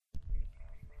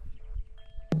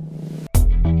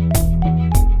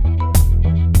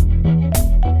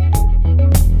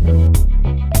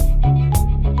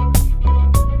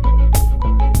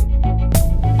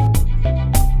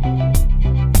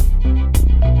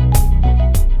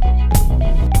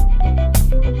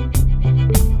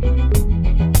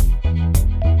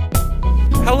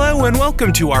And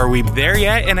welcome to Are We There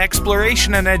Yet? An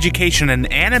exploration and education in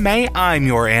anime. I'm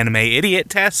your anime idiot,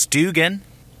 Tess Dugan.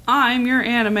 I'm your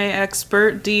anime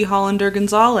expert, D. Hollander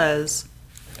Gonzalez.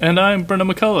 And I'm Brenda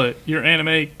McCullough, your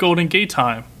anime Golden Gate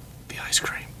Time. The ice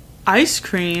cream. Ice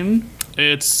cream?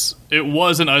 It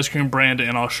was an ice cream brand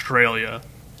in Australia.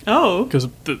 Oh. Because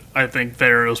I think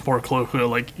there it was more colloquial,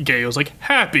 like gay was like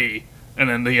happy. And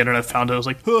then the internet found it was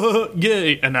like,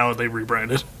 gay. And now they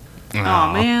rebranded.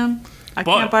 Aw, man. I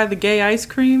can't buy the gay ice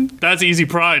cream? That's Easy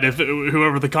Pride, if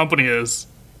whoever the company is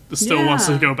still wants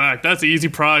to go back. That's Easy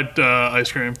Pride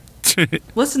ice cream.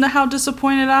 Listen to how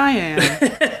disappointed I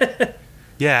am.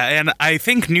 Yeah, and I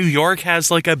think New York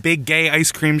has like a big gay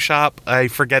ice cream shop. I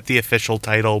forget the official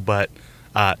title, but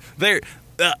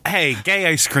hey, gay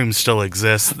ice cream still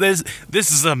exists.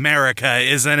 This is America,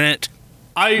 isn't it?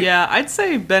 Yeah, I'd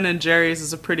say Ben & Jerry's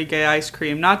is a pretty gay ice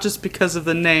cream, not just because of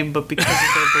the name, but because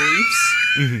of their beliefs.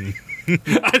 Mm-hmm.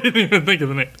 I didn't even think of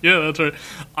the name. Yeah, that's right.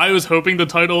 I was hoping the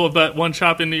title of that one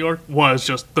shop in New York was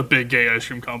just the Big Gay Ice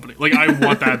Cream Company. Like, I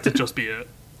want that to just be it.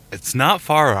 It's not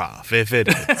far off, if it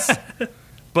is.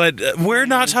 But we're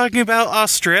not talking about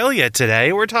Australia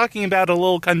today. We're talking about a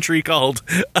little country called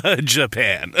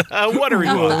Japan. What are we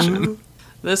watching?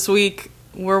 This week,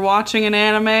 we're watching an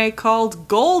anime called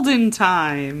Golden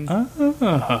Time.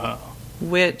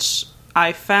 Which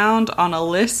I found on a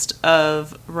list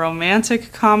of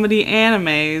romantic comedy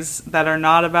animes that are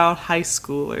not about high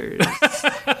schoolers.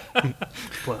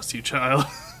 Bless you, child.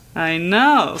 I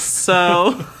know,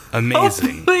 so...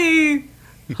 Amazing.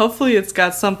 Hopefully it's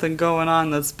got something going on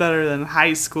that's better than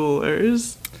high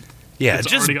schoolers. Yeah, it's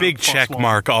just big check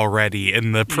mark already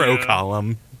in the pro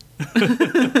column.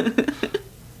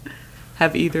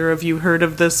 Have either of you heard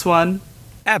of this one?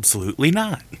 Absolutely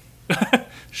not.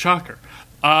 Shocker.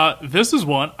 This is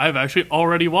one I've actually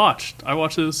already watched. I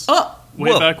watched this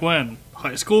way back when.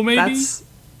 High school, maybe? That's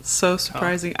so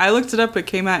surprising. I looked it up. It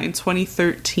came out in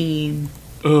 2013.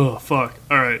 Oh, fuck.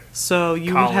 All right. So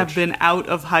you would have been out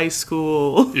of high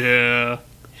school. Yeah.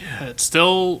 Yeah, it's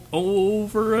still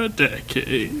over a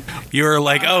decade. You're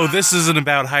like, this isn't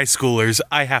about high schoolers.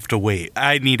 I have to wait.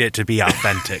 I need it to be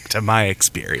authentic to my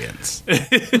experience.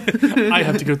 I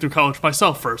have to go through college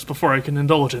myself first before I can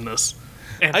indulge in this.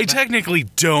 I technically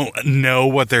don't know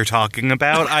what they're talking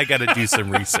about. I gotta do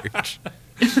some research.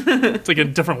 It's like a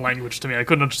different language to me. I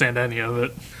couldn't understand any of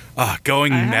it.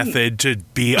 Going method to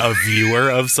be a viewer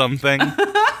of something.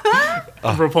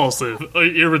 Repulsive.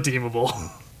 Irredeemable.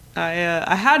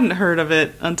 I hadn't heard of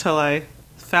it until I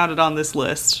found it on this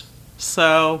list.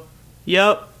 So,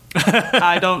 yep.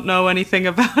 I don't know anything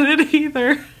about it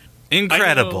either.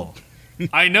 Incredible.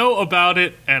 I know about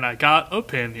it, and I got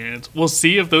opinions. We'll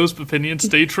see if those opinions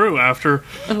stay true after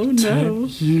 10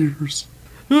 years.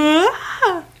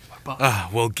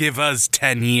 Well, give us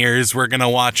 10 years. We're going to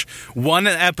watch one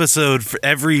episode for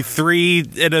every 3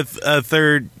 and a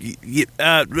third.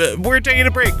 We're taking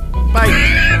a break.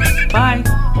 Bye. Bye.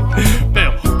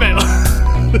 Bail.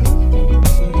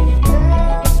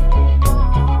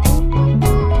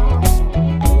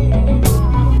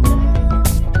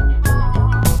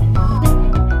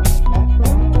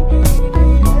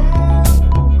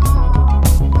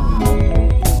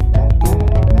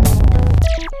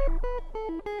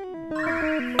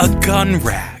 A gun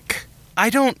rack. I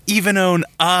don't even own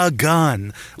a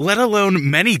gun, let alone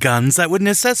many guns that would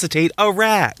necessitate a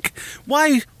rack.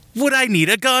 Why would I need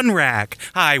a gun rack?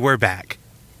 Hi, we're back.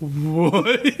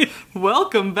 What?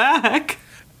 Welcome back.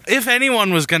 If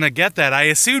anyone was going to get that, I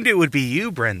assumed it would be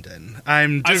you, Brendan.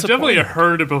 I've definitely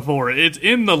heard it before. It's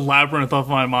in the labyrinth of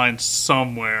my mind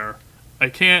somewhere. I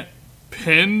can't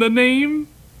pin the name,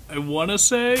 I want to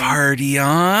say. Party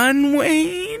on,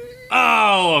 Wayne?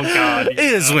 Oh, God. Yeah. It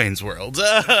is Wayne's World.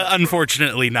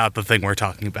 Unfortunately, not the thing we're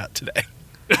talking about today.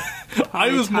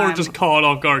 I was more just caught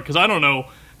off guard, because I don't know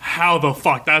how the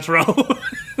fuck that's relevant.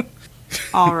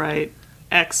 All right.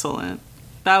 Excellent.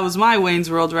 That was my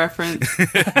Wayne's World reference.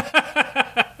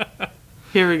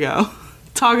 Here we go.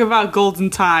 Talk about Golden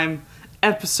Time,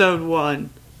 Episode 1.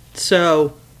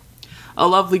 So, a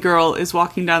lovely girl is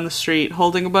walking down the street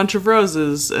holding a bunch of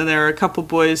roses, and there are a couple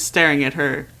boys staring at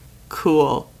her.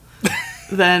 Cool.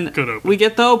 Then we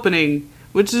get the opening,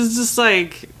 which is just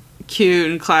like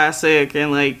cute and classic and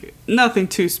like nothing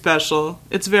too special.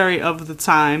 It's very of the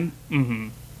time. Mm-hmm.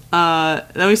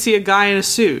 Then we see a guy in a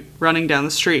suit running down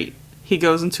the street. He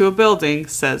goes into a building,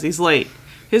 says he's late.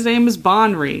 His name is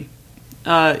Bonri.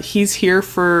 He's here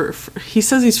he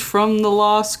says he's from the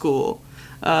law school.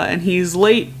 And he's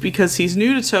late because he's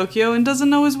new to Tokyo and doesn't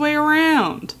know his way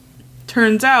around.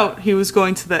 Turns out he was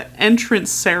going to the entrance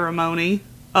ceremony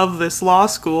of this law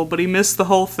school, but he missed the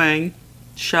whole thing.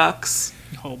 Shucks.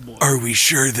 Oh boy. Are we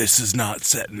sure this is not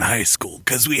set in high school?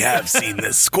 Because we have seen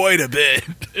this quite a bit.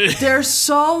 There's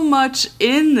so much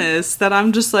in this that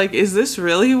I'm just like, is this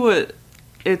really what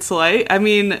it's like? I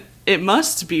mean, it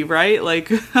must be, right?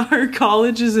 Like, our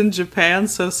colleges in Japan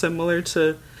so similar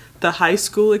to the high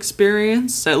school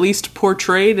experience, at least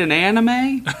portrayed in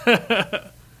anime.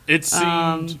 It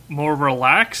seemed more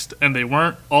relaxed, and they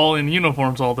weren't all in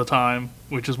uniforms all the time,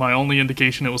 which is my only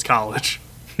indication it was college.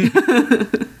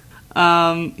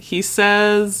 He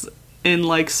says in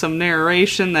like some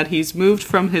narration that he's moved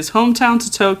from his hometown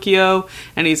to Tokyo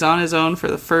and he's on his own for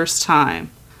the first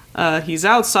time. He's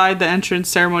outside the entrance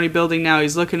ceremony building now.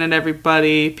 He's looking at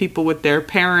everybody, people with their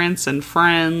parents and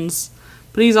friends,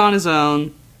 but he's on his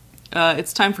own.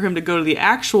 It's time for him to go to the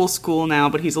actual school now,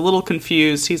 but he's a little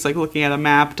confused. He's like looking at a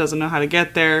map, doesn't know how to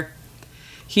get there.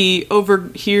 He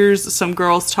overhears some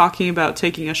girls talking about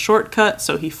taking a shortcut,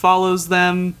 so he follows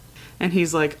them. And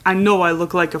he's like, I know I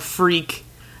look like a freak.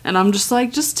 And I'm just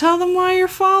like, just tell them why you're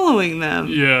following them.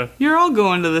 Yeah. You're all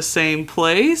going to the same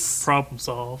place. Problem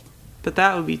solved. But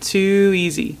that would be too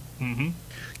easy. Mm-hmm.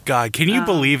 God, can you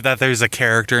believe that there's a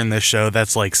character in this show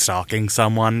that's like stalking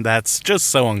someone? That's just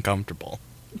so uncomfortable.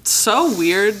 So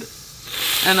weird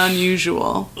and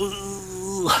unusual.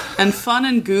 And fun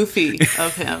and goofy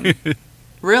of him.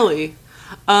 Really.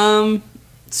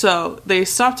 So they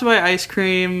stop to buy ice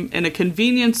cream in a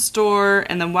convenience store,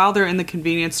 and then while they're in the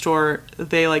convenience store,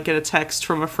 they like get a text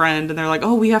from a friend, and they're like,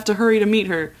 oh, we have to hurry to meet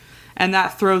her. And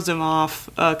that throws him off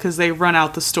because they run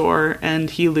out the store, and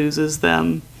he loses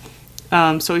them.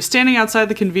 So he's standing outside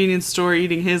the convenience store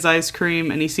eating his ice cream,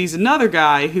 and he sees another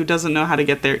guy who doesn't know how to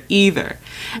get there either.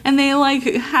 And they like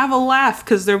have a laugh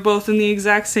because they're both in the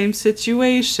exact same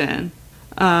situation.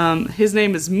 His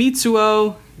name is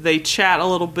Mitsuo. They chat a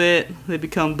little bit. They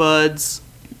become buds.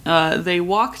 They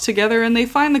walk together and they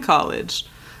find the college.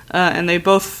 And they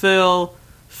both feel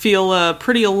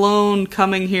pretty alone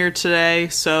coming here today,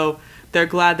 so they're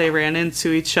glad they ran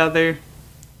into each other.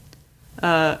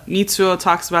 Mitsuo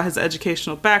talks about his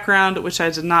educational background, which I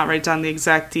did not write down the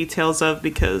exact details of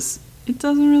because it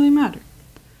doesn't really matter.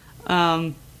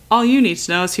 All you need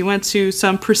to know is he went to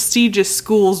some prestigious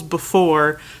schools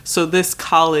before, so this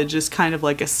college is kind of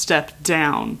like a step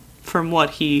down from what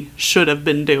he should have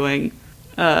been doing.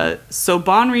 So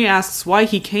Bonri asks why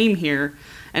he came here,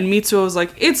 and Mitsuo was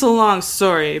like, it's a long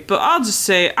story, but I'll just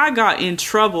say I got in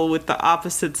trouble with the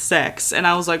opposite sex. And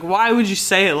I was like, why would you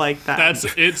say it like that?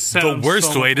 It sounds The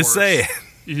worst so way to worse. say it.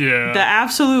 Yeah. The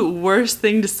absolute worst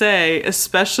thing to say,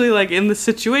 especially like in the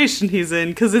situation he's in,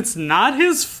 because it's not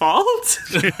his fault.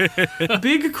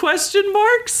 Big question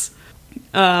marks.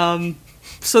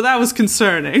 So that was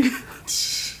concerning.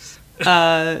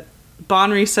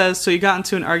 Bonri says, so you got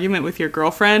into an argument with your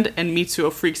girlfriend, and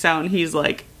Mitsuo freaks out and he's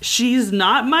like, she's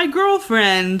not my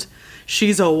girlfriend.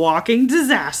 She's a walking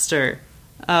disaster.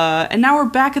 And now we're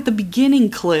back at the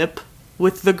beginning clip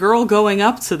with the girl going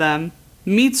up to them.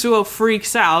 Mitsuo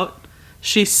freaks out.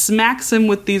 She smacks him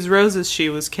with these roses she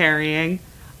was carrying,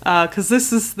 because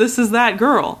this is that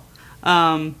girl.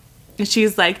 And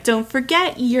she's like, "Don't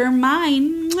forget, you're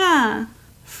mine." Mwah.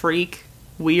 Freak,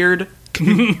 weird.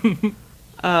 But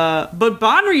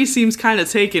Bonri seems kind of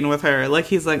taken with her. Like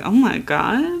he's like, "Oh my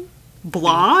god,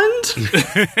 blonde."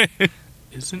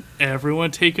 Isn't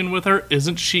everyone taken with her?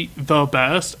 Isn't she the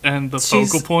best and the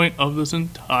focal point of this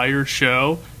entire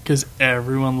show? Because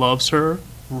everyone loves her.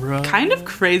 Right. Kind of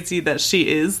crazy that she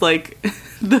is like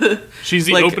she's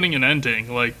the like, opening and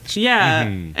ending. Like yeah,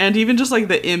 and even just like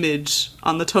the image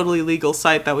on the totally legal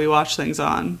site that we watch things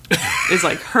on is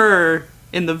like her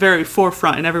in the very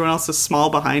forefront, and everyone else is small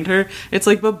behind her. It's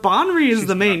like, but Bonri is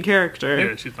the main character.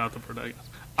 Yeah, she's not the protagonist.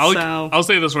 I'll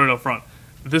say this right up front.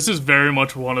 This is very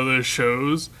much one of those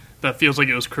shows that feels like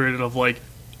it was created of like,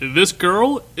 this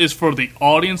girl is for the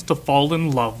audience to fall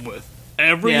in love with.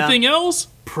 Everything else,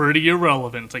 pretty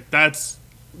irrelevant. It's like, that's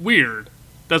weird.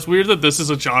 That's weird that this is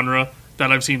a genre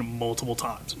that I've seen multiple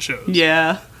times in shows.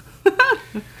 Yeah.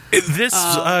 This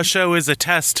show is a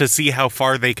test to see how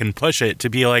far they can push it to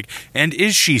be like, and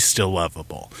is she still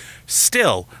lovable?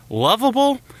 Still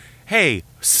lovable? Hey,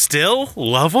 still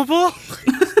lovable?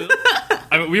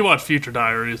 I mean, we watch Future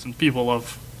Diaries, and people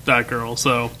love that girl,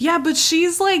 so... Yeah, but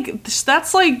she's like...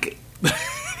 That's like...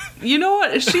 You know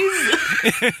what?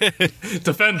 She's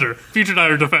Defender. Featured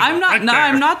Irish defender. I'm not. Right No, there.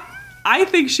 I'm not. I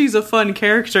think she's a fun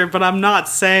character, but I'm not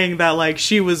saying that like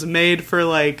she was made for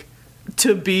like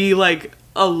to be like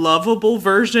a lovable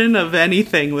version of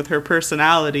anything with her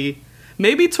personality.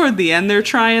 Maybe toward the end they're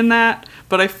trying that,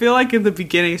 but I feel like in the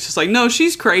beginning it's just like, no,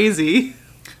 she's crazy.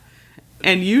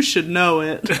 And you should know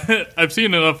it. I've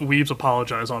seen enough weebs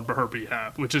apologize on her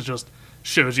behalf, which is just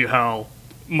shows you how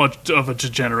much of a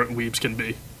degenerate weebs can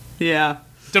be. Yeah.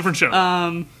 Different show.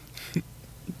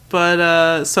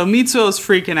 But so Mitsuo's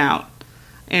freaking out.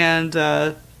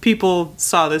 And people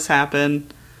saw this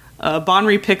happen.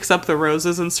 Bonri picks up the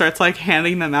roses and starts like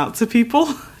handing them out to people,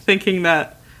 thinking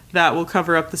that will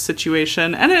cover up the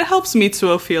situation. And it helps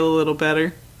Mitsuo feel a little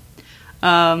better.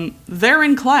 They're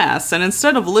in class, and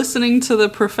instead of listening to the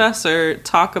professor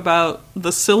talk about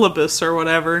the syllabus or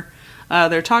whatever,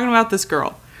 they're talking about this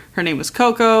girl. Her name is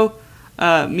Coco.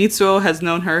 Mitsuo has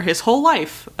known her his whole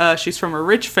life. She's from a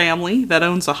rich family that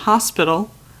owns a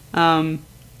hospital,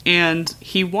 and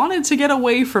he wanted to get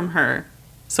away from her.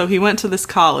 So he went to this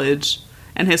college,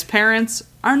 and his parents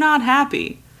are not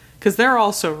happy, because they're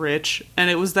also rich,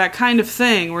 and it was that kind of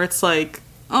thing where it's like,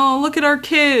 oh, look at our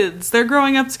kids. They're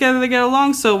growing up together. They get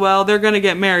along so well. They're going to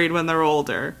get married when they're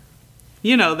older.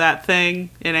 You know that thing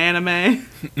in anime.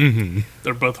 Mm-hmm.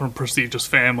 They're both from prestigious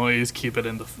families. Keep it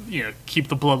in the keep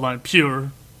the bloodline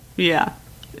pure. Yeah.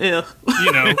 Ugh.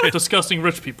 Disgusting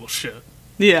rich people shit.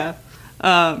 Yeah.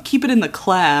 Keep it in the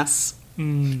class.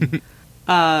 Mm.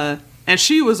 And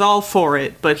she was all for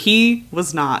it, but he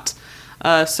was not.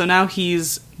 So now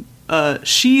she's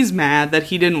mad that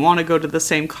he didn't want to go to the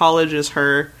same college as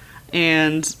her,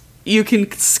 and you can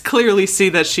clearly see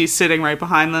that she's sitting right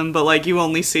behind them, but like you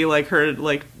only see like her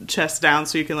like chest down,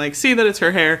 so you can like see that it's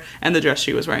her hair and the dress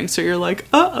she was wearing. So you're like,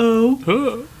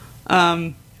 uh-oh.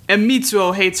 And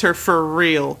Mitsuo hates her for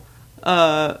real.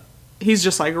 He's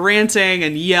just like ranting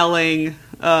and yelling.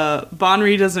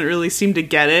 Bonri doesn't really seem to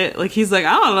get it. Like he's like,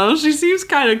 I don't know, she seems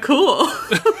kind of cool.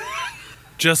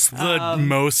 Just the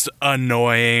most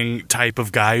annoying type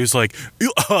of guy who's like,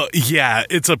 yeah,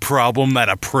 it's a problem that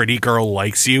a pretty girl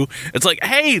likes you. It's like,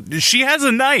 hey, she has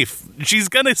a knife. She's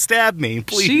gonna stab me,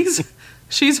 please.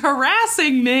 She's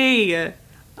harassing me.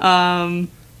 I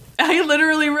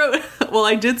literally wrote, well,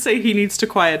 I did say he needs to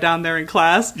quiet down there in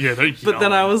class. Yeah, but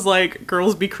then I was like,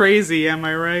 girls be crazy, am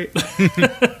I right?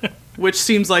 Which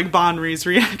seems like Bonri's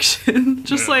reaction.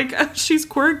 Just like, she's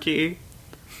quirky.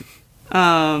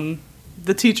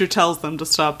 The teacher tells them to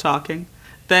stop talking.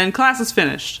 Then class is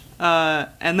finished.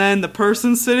 And then the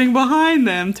person sitting behind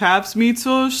them taps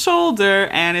Mitsuo's shoulder,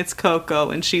 and it's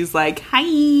Coco. And she's like, hi.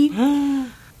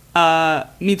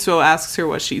 Mitsuo asks her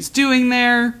what she's doing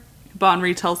there.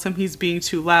 Bonri tells him he's being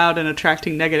too loud and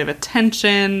attracting negative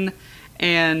attention.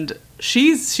 And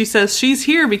she says she's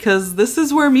here because this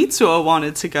is where Mitsuo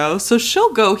wanted to go, so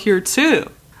she'll go here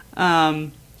too.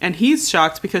 And he's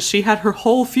shocked because she had her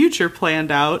whole future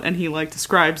planned out, and he, like,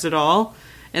 describes it all.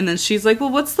 And then she's like, well,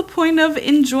 what's the point of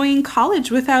enjoying college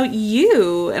without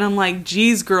you? And I'm like,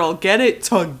 geez, girl, get it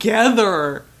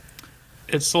together.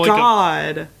 It's like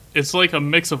God. It's like a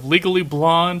mix of Legally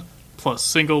Blonde plus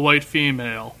Single White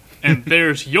Female. And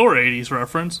there's your 80s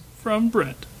reference from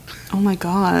Brent. Oh, my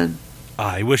God.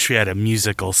 I wish we had a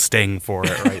musical sting for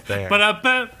it right there. But I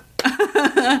bet...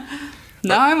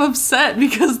 Now I'm upset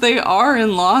because they are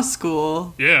in law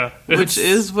school. Yeah. Which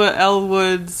is what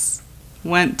Elwood's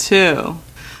went to.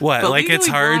 What, but like it's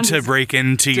hard to break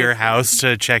into your different. house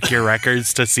to check your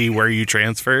records to see where you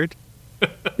transferred?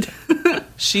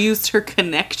 She used her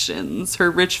connections, her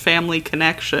rich family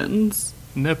connections.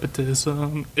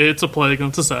 Nepotism. It's a plague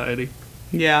on society.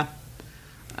 Yeah.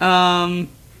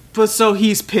 But so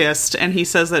he's pissed, and he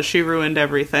says that she ruined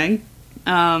everything.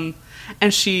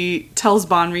 And she tells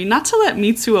Bonri not to let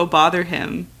Mitsuo bother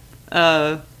him.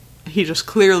 He just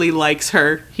clearly likes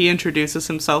her. He introduces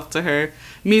himself to her.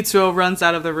 Mitsuo runs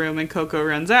out of the room, and Coco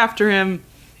runs after him.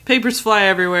 Papers fly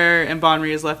everywhere, and Bonri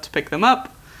is left to pick them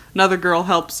up. Another girl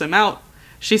helps him out.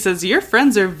 She says, your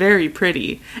friends are very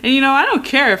pretty. And, I don't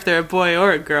care if they're a boy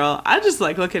or a girl. I just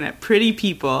like looking at pretty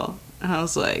people. And I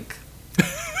was like,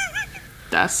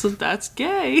 that's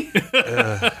gay.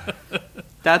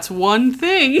 That's one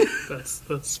thing.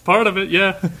 That's part of it,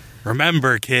 yeah.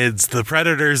 Remember, kids, the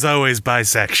predator's always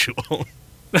bisexual.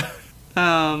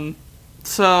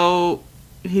 So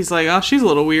he's like, oh, she's a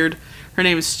little weird. Her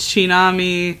name is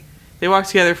Shinami. They walk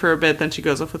together for a bit, then she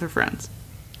goes off with her friends.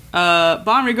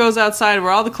 Bonri goes outside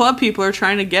where all the club people are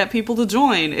trying to get people to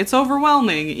join. It's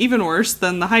overwhelming, even worse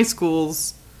than the high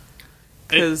schools.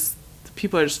 Because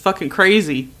people are just fucking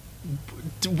crazy.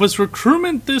 Was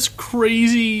recruitment this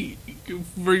crazy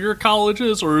for your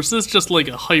colleges, or is this just like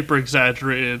a hyper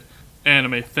exaggerated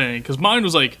anime thing? Because mine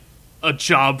was like a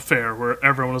job fair where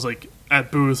everyone was like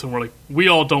at booths and we're like, we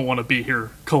all don't want to be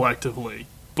here collectively,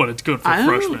 but it's good for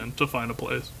freshmen to find a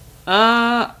place.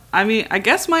 I mean, I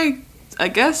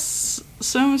guess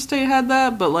Sonoma State had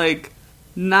that, but like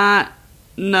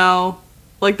no.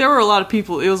 Like, there were a lot of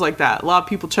people, it was like that. A lot of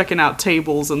people checking out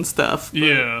tables and stuff.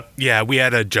 Yeah. Yeah, we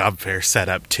had a job fair set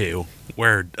up, too,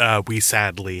 where we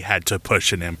sadly had to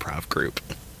push an improv group.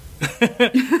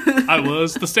 I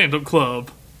was the stand-up club.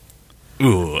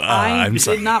 Ooh, I I'm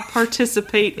sorry. did not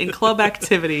participate in club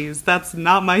activities. That's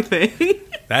not my thing.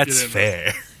 That's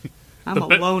fair. I'm a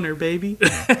loner, baby.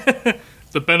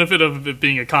 The benefit of it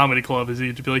being a comedy club is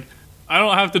you to be like, I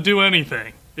don't have to do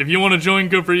anything. If you want to join,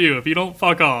 good for you. If you don't,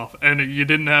 fuck off. And you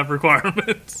didn't have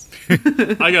requirements.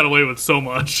 I got away with so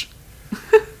much.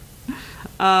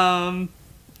 Then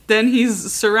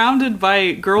he's surrounded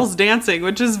by girls dancing,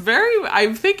 which is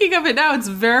I'm thinking of it now, it's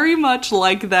very much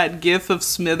like that gif of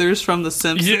Smithers from The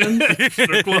Simpsons.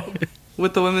 Yeah.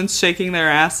 With the women shaking their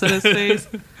ass in his face.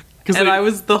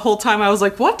 And the whole time I was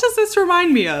like, what does this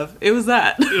remind me of? It was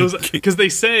that. It was because they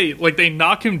say, like, they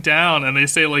knock him down and they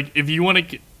say, like, if you want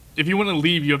to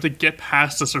leave, you have to get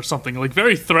past us or something. Like,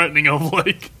 very threatening of,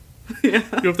 like, you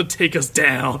have to take us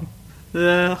down.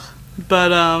 Ugh.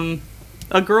 But,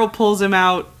 a girl pulls him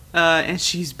out, and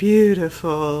she's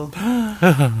beautiful.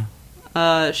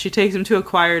 She takes him to a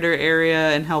quieter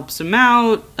area and helps him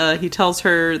out. He tells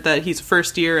her that he's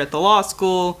first year at the law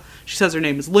school. She says her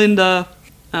name is Linda.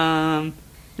 And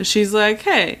she's like,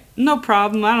 hey, no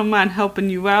problem. I don't mind helping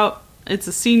you out. It's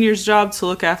a senior's job to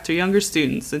look after younger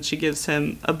students. And she gives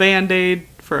him a Band-Aid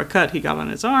for a cut he got on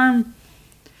his arm.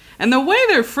 And the way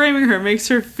they're framing her makes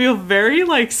her feel very,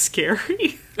 like,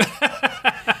 scary.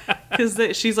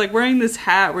 Because she's, like, wearing this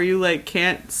hat where you, like,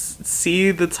 can't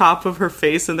see the top of her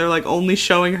face. And they're, like, only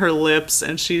showing her lips.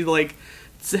 And she, like,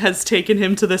 has taken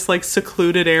him to this, like,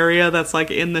 secluded area that's,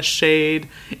 like, in the shade.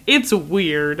 It's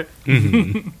weird.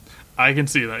 Mm-hmm. I can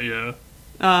see that,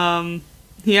 yeah.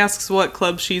 He asks what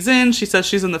club she's in. She says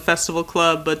she's in the festival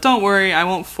club, but don't worry, I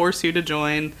won't force you to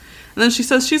join. And then she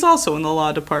says she's also in the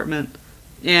law department.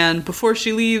 And before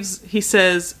she leaves, he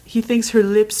says he thinks her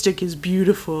lipstick is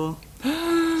beautiful.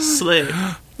 Slick.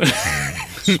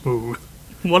 Smooth.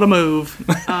 What a move.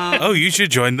 Oh, you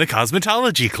should join the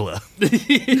cosmetology club.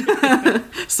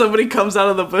 Somebody comes out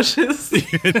of the bushes.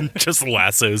 Just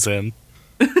lassos him.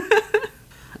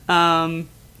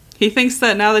 He thinks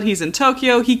that now that he's in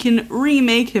Tokyo, he can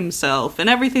remake himself, and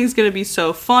everything's going to be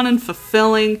so fun and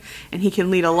fulfilling, and he can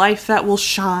lead a life that will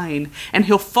shine, and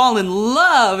he'll fall in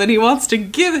love, and he wants to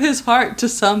give his heart to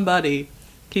somebody.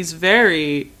 He's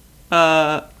very,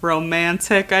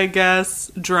 romantic, I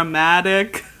guess,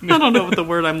 dramatic. I don't know what the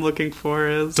word I'm looking for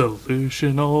is.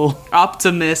 Delusional.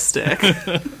 Optimistic.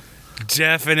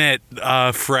 Definite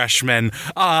freshman.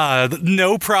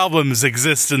 No problems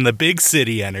exist in the big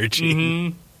city energy.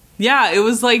 Mm-hmm. Yeah,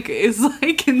 it's like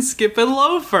in Skip and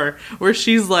Loafer, where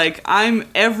she's like,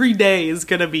 every day is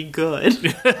gonna be good.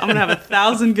 I'm gonna have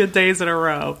 1,000 good days in a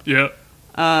row. Yep.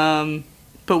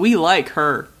 But we like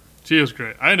her. She is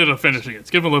great. I ended up finishing it.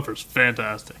 Skip and Loafer's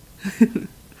fantastic.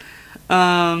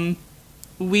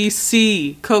 We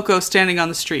see Coco standing on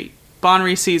the street.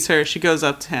 Bonri sees her. She goes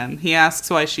up to him. He asks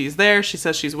why she's there. She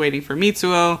says she's waiting for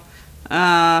Mitsuo.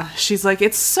 She's like,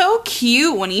 it's so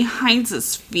cute when he hides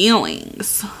his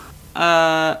feelings.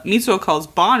 Mitsuo calls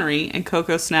Bonri, and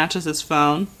Coco snatches his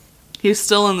phone. He's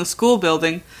still in the school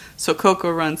building, so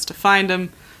Coco runs to find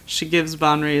him. She gives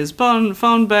Bonri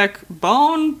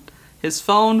his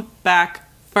phone back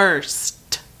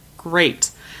first.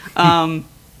 Great.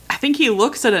 I think he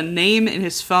looks at a name in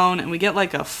his phone, and we get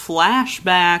like a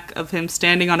flashback of him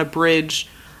standing on a bridge,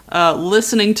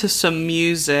 listening to some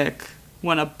music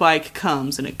when a bike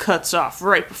comes, and it cuts off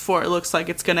right before it looks like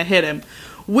it's gonna hit him.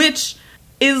 Which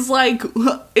is like,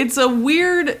 it's a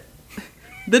weird...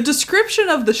 The description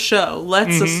of the show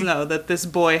lets us know that this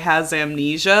boy has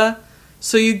amnesia.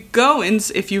 So you go in,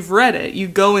 if you've read it, you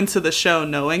go into the show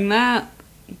knowing that.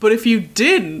 But if you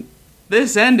didn't,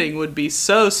 this ending would be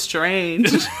so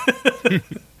strange.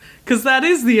 Because that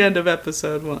is the end of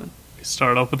episode 1. We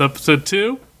start off with episode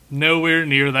 2. Nowhere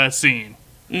near that scene.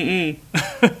 We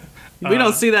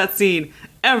don't see that scene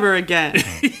ever again.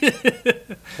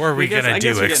 What are we gonna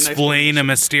do? Explain a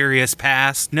mysterious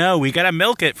past? No, we gotta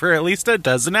milk it for at least a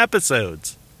dozen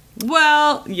episodes.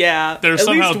 Well, yeah. There's at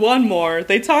least one more.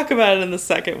 They talk about it in the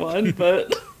second one,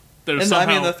 but... in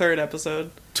the third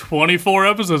episode. 24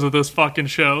 episodes of this fucking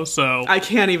show, so... I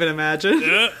can't even imagine.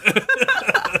 Yeah.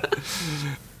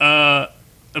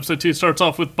 Episode 2 starts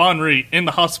off with Banri in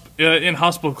in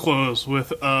hospital clothes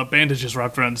with bandages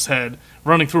wrapped around his head,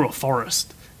 running through a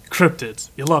forest. Cryptids.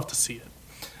 You love to see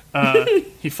it.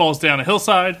 He falls down a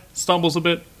hillside, stumbles a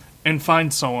bit, and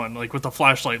finds someone, like, with a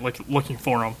flashlight, like, looking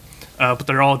for him. But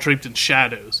they're all draped in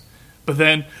shadows. But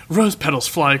then rose petals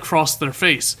fly across their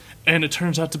face, and it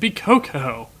turns out to be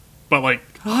Coco. But,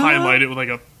 like, highlighted with, like,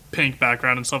 a pink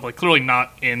background and stuff, like, clearly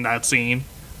not in that scene.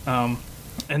 And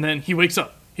then he wakes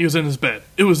up. He was in his bed.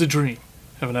 It was a dream.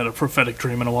 Haven't had a prophetic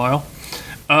dream in a while.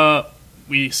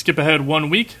 We skip ahead 1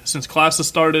 week since class has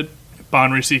started.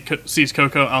 Banri sees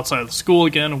Coco outside of the school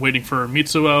again, waiting for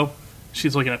Mitsuo.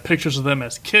 She's looking at pictures of them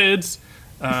as kids,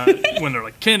 when they're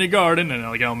like kindergarten and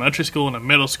like elementary school and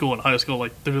middle school and high school,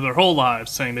 like through their whole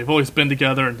lives, saying they've always been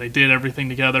together and they did everything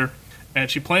together. And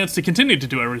she plans to continue to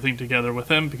do everything together with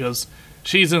him because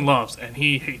she's in love and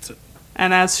he hates it.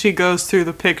 And as she goes through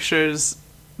the pictures,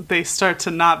 they start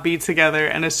to not be together,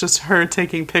 and it's just her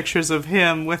taking pictures of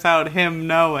him without him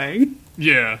knowing.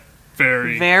 Yeah,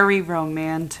 very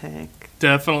romantic.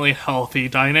 Definitely healthy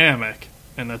dynamic,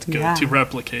 and that's good to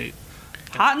replicate.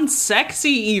 Hot and sexy,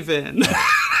 even.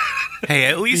 Hey,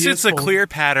 at least it's a clear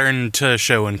pattern to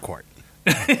show in court.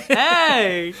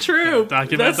 Hey, true. Yeah,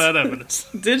 document that evidence.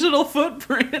 Digital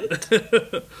footprint.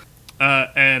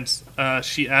 And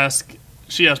she asked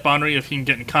Banri if he can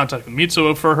get in contact with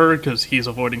Mitsuo for her because he's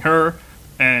avoiding her.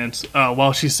 And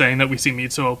while she's saying that, we see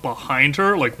Mitsuo behind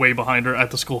her, like way behind her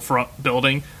at the school front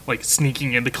building, like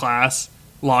sneaking into class,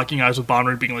 locking eyes with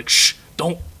Banri, being like, "Shh,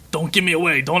 don't give me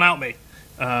away, don't out me."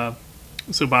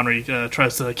 So Banri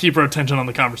tries to keep her attention on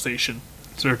the conversation.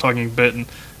 So they're talking a bit, and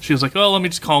she was like, "Oh, let me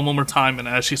just call him one more time." And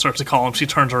as she starts to call him, she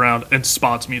turns around and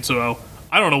spots Mitsuo.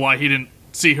 I don't know why he didn't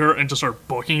see her and just start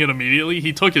booking it immediately.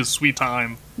 He took his sweet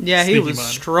time. Yeah, he was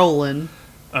strolling.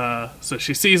 So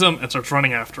she sees him and starts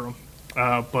running after him.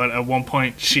 But at one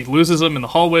point, she loses him in the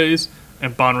hallways,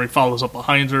 and Banri follows up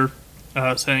behind her,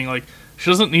 saying, like, she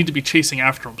doesn't need to be chasing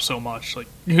after him so much, like,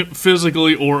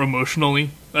 physically or emotionally,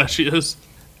 as she is.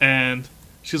 And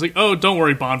she's like, "Oh, don't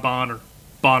worry, Bon or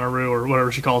Bonnaroo," or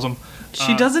whatever she calls him.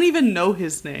 She doesn't even know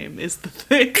his name, is the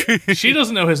thing. She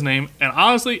doesn't know his name, and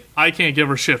honestly, I can't give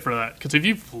her shit for that, because if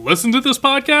you've listened to this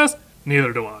podcast,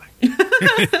 neither do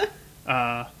I.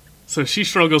 So she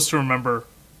struggles to remember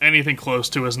anything close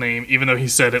to his name, even though he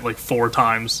said it like 4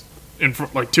 times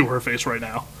to her face right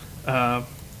now.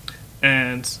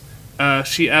 And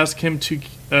she asked him to.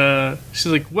 She's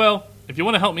like, "Well, if you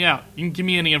want to help me out, you can give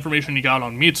me any information you got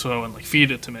on Mitsuo and like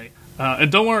feed it to me.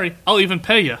 And don't worry, I'll even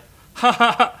pay you." Ha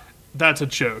ha ha! That's a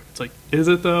joke. It's like, is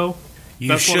it though?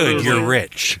 You should. You're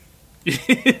rich.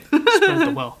 Spent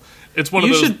the well. It's one of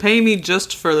those. You should pay me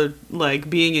just for like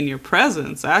being in your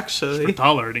presence. Actually, for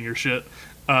tolerating your shit.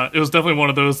 It was definitely one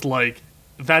of those like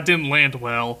that didn't land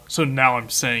well, so now I'm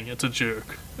saying it's a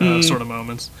joke sort of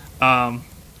moments.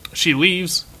 She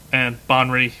leaves, and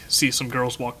Banri sees some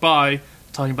girls walk by,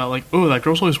 talking about like, "Oh, that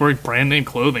girl's always wearing brand name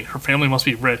clothing. Her family must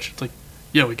be rich." It's like,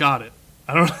 yeah, we got it.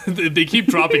 I don't. They keep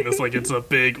dropping this like it's a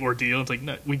big ordeal. It's like,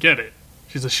 no, we get it.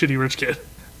 She's a shitty rich kid.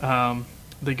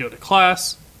 They go to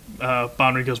class.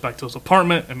 Banri goes back to his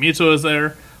apartment, and Mitsuo is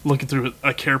there, looking through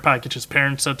a care package his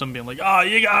parents sent him, being like, "Oh,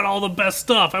 you got all the best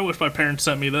stuff. I wish my parents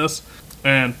sent me this."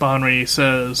 And Banri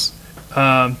says,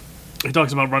 he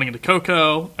talks about running into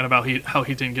Coco, and about how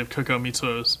he didn't give Coco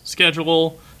Mitsuo's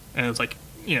schedule, and it's like,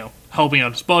 helping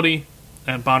out his buddy.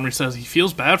 And Banri says he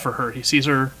feels bad for her. He sees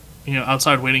her,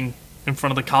 outside waiting in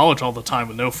front of the college all the time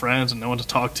with no friends and no one to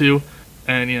talk to,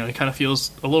 and, he kind of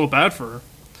feels a little bad for her.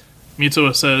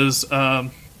 Mitsuo says,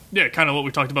 kind of what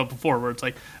we talked about before, where it's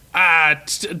like,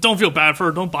 don't feel bad for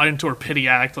her, don't buy into her pity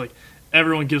act, like,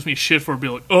 everyone gives me shit for it, be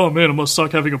like, "Oh man, it must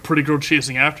suck having a pretty girl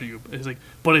chasing after you." It's like,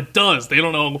 but it does. They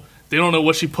don't know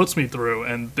what she puts me through,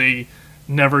 and they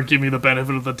never give me the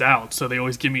benefit of the doubt, so they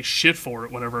always give me shit for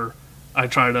it whenever I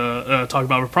try to talk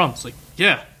about her problems. Like,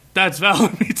 yeah, that's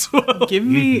valid, Mitsuo. Give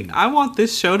me, I want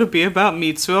this show to be about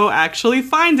Mitsuo actually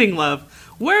finding love.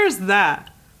 Where's that?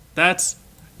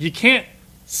 You can't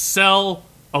sell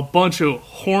a bunch of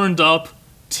horned up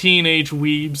teenage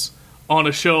weebs on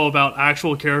a show about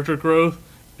actual character growth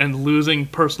and losing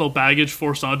personal baggage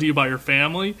forced onto you by your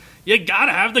family. You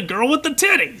gotta have the girl with the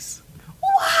titties.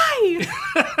 Why?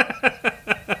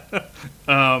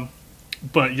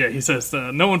 But yeah, he says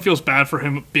no one feels bad for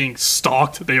him being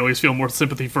stalked. They always feel more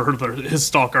sympathy for her, his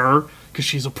stalker, because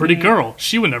she's a pretty girl.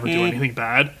 She would never do anything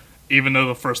bad, even though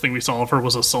the first thing we saw of her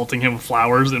was assaulting him with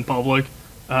flowers in public.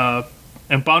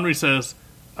 And Banri says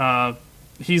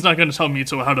he's not going to tell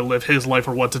Mitsuo how to live his life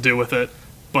or what to do with it,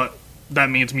 but that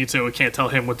means Mitsuo can't tell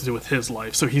him what to do with his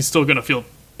life. So he's still going to feel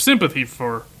sympathy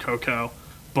for Coco,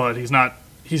 but he's not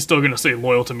he's still going to stay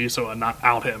loyal to Miso and not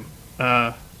out him.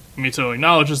 Miso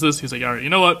acknowledges this. He's like, all right, you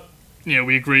know what?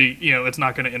 We agree, it's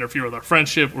not going to interfere with our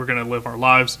friendship. We're going to live our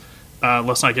lives.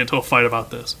 Let's not get into a fight about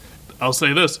this. I'll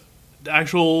say this. The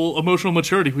actual emotional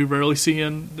maturity we rarely see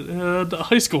in the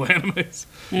high school animes.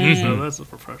 So that's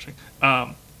refreshing.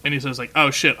 And he says, like,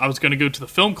 oh, shit, I was going to go to the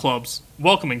film club's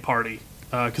welcoming party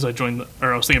because I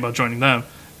was thinking about joining them.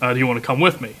 Do you want to come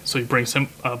with me? So he brings him,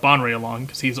 Bonri along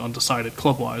because he's undecided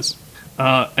club-wise.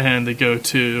 And they go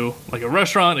to, like, a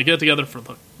restaurant. They get together for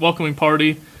the welcoming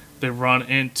party. They run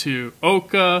into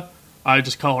Oka. I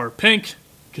just call her Pink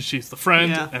because she's the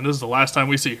friend, and this is the last time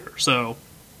we see her. So,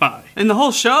 bye. In the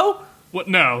whole show? What?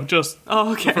 No, just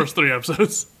the first 3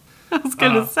 episodes. I was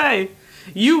going to say,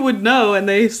 you would know, and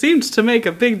they seemed to make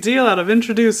a big deal out of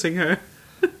introducing her.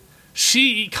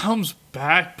 She comes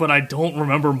back, but I don't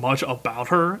remember much about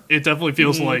her. It definitely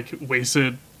feels like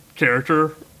wasted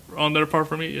character on their part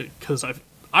for me, because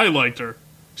I liked her.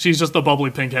 She's just the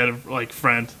bubbly pink-headed, like,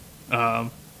 friend.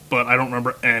 But I don't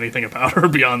remember anything about her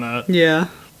beyond that. Yeah.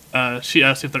 She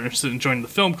asked if they're interested in joining the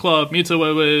film club.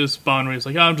 Mitsuo is. Bonri's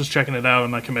like, I'm just checking it out.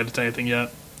 I'm not committed to anything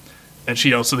yet. And she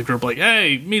yells to the group, like,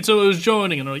 hey, Mitsuo is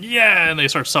joining. And they're like, yeah. And they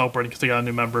start celebrating because they got a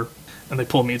new member. And they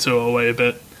pull Mitsuo away a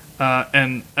bit.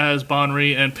 And as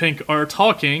Bonri and Pink are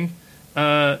talking,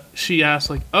 she asks,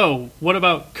 like, oh, what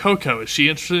about Coco? Is she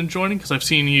interested in joining? Because I've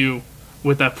seen you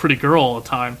with that pretty girl all the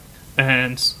time.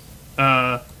 And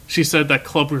she said that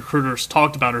club recruiters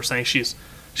talked about her, saying she's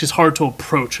hard to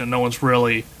approach and no one's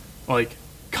really, like,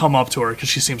 come up to her because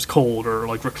she seems cold or,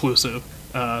 like, reclusive.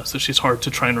 So she's hard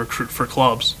to try and recruit for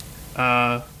clubs.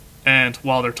 And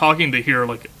while they're talking, they hear,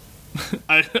 like,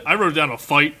 I wrote down a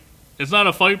fight. It's not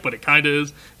a fight, but it kind of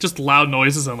is. Just loud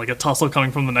noises and, like, a tussle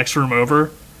coming from the next room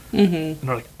over. And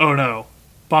they're like, oh no,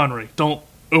 Bonri, don't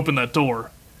open that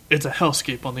door. It's a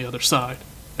hellscape on the other side.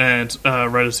 And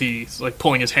right as he's, like,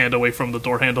 pulling his hand away from the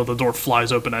door handle, the door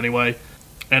flies open anyway.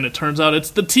 And it turns out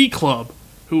it's the T Club,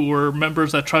 who were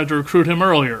members that tried to recruit him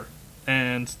earlier.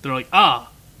 And they're like,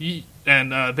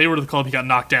 and they were the club he got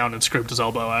knocked down and scraped his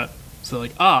elbow at. So they're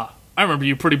like, I remember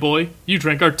you, pretty boy. You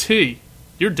drank our tea.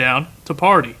 You're down to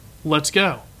party. Let's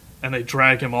go. And they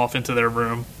drag him off into their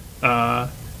room.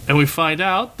 And we find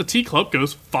out the T Club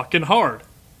goes fucking hard.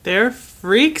 They're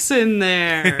freaks in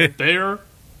there. They're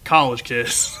college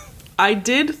kids. I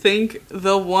did think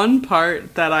the one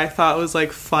part that I thought was,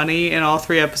 like, funny in all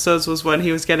 3 episodes was when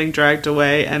he was getting dragged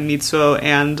away and Mitsuo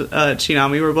and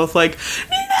Chinami were both like,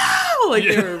 no! Like,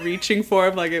 they were reaching for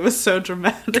him. Like, it was so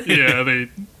dramatic. Yeah, they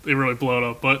really blow it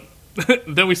up. But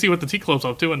then we see what the T Club's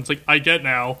up to, and it's like, I get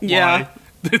now why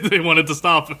they wanted to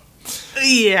stop him.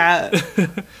 Yeah.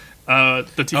 The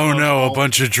T Club a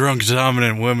bunch of drunk,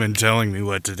 dominant women telling me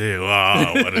what to do.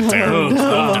 Oh, what a terrible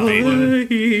club to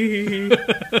be in.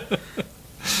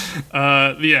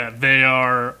 They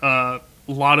are, a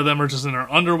lot of them are just in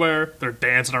their underwear. They're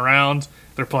dancing around.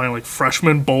 They're playing, like,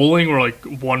 freshman bowling, where, like,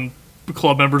 one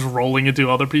club member's rolling into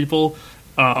other people.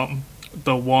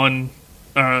 The one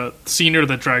senior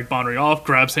that dragged Bonri off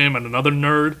grabs him and another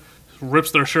nerd,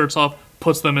 rips their shirts off,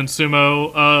 puts them in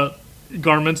sumo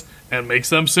garments, and makes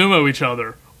them sumo each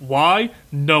other. Why?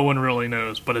 No one really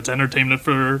knows, but it's entertainment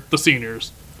for the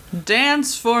seniors.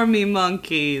 Dance for me,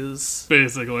 monkeys.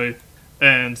 Basically.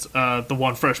 And the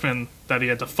one freshman that he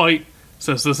had to fight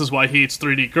says this is why he hates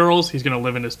 3D girls. He's going to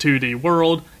live in his 2D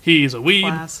world. He's a weeb.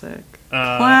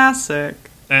 Classic.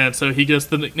 And so he gets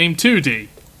the nickname 2D.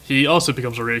 He also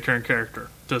becomes a recurring character.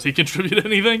 Does he contribute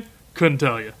anything? Couldn't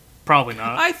tell you. Probably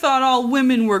not. I thought all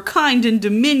women were kind and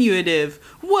diminutive.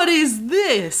 What is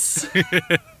this?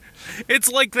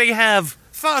 It's like they have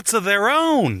thoughts of their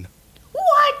own.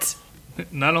 What?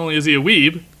 Not only is he a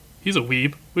weeb, he's a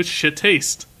weeb with shit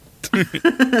taste.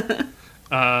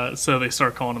 So they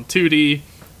start calling him 2D,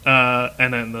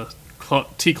 and then the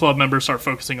T Club members start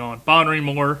focusing on Bonri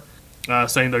more,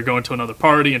 saying they're going to another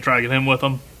party and dragging him with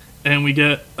them. And we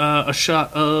get a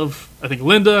shot of, I think,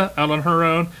 Linda out on her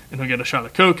own, and we get a shot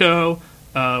of Coco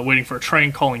waiting for a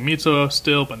train, calling Mitsuo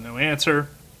still, but no answer.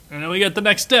 And then we get the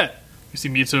next day. We see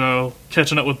Mitsuo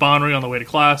catching up with Bonri on the way to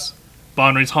class.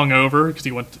 Bonri's hungover because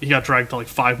he got dragged to, like,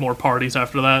 5 more parties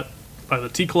after that by the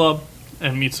T Club.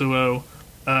 And Mitsuo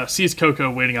sees Coco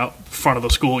waiting out front of the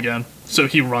school again, so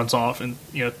he runs off and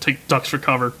ducks for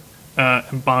cover.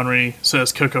 And Bonri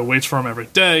says Coco waits for him every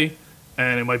day,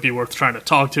 and it might be worth trying to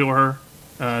talk to her.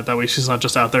 That way she's not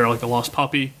just out there like a lost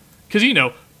puppy. Because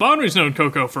Bonri's known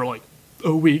Coco for like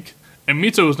a week, and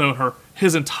Mitsuo's known her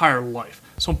his entire life.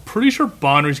 So I'm pretty sure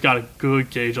Bonri's got a good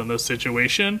gauge on this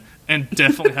situation, and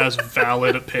definitely has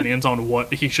valid opinions on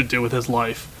what he should do with his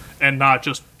life. And not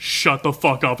just shut the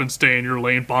fuck up and stay in your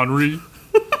lane, Bonri.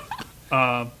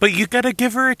 But you gotta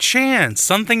give her a chance.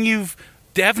 Something you've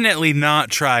definitely not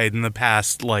tried in the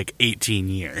past, 18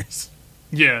 years.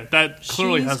 Yeah, that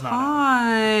clearly has not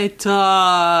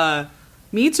happened.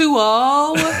 Me too,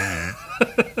 oh.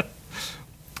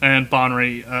 And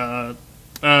Bonri,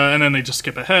 and then they just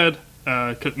skip ahead.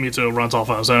 Mitsuo runs off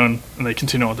on his own, and they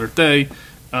continue on their day.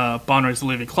 Bonri's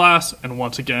leaving class, and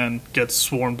once again gets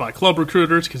swarmed by club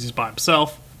recruiters because he's by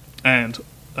himself. And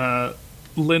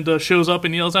Linda shows up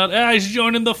and yells out, he's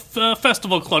joining the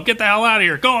festival club. Get the hell out of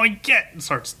here. Go and get! And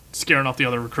starts scaring off the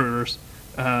other recruiters.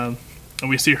 And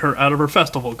we see her out of her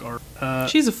festival garb.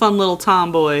 She's a fun little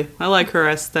tomboy. I like her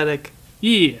aesthetic.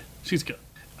 Yeah, she's good.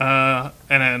 And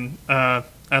then,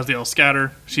 as they all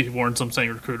scatter, she warns them, saying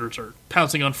recruiters are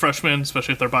pouncing on freshmen,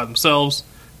 especially if they're by themselves.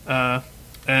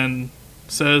 And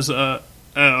says, and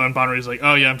Bonri's like,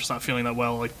 oh yeah, I'm just not feeling that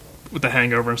well, with the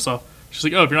hangover and stuff. She's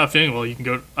like, oh, if you're not feeling well, you can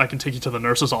go. I can take you to the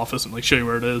nurse's office and show you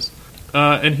where it is.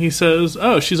 And he says,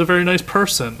 oh, she's a very nice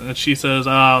person. And she says,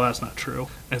 oh, that's not true.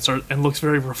 And looks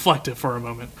very reflective for a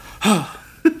moment.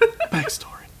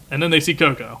 Backstory. And then they see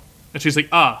Coco. And she's like,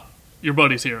 your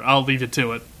buddy's here. I'll leave you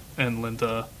to it. And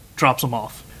Linda drops him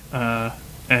off.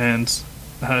 And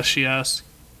she asks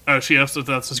if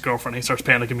that's his girlfriend. He starts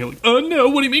panicking, like, oh no,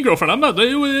 what do you mean girlfriend? I'm not.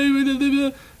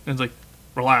 And it's like,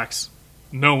 relax.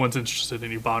 No one's interested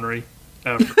in you, Bonri.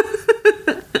 Ever.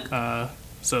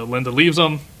 So Linda leaves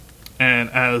him. And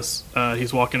as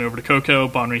he's walking over to Coco,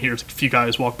 Bonri hears a few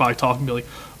guys walk by talking, be like,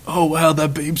 oh wow,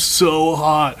 that babe's so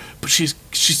hot, but she's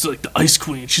like the ice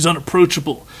queen. She's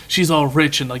unapproachable. She's all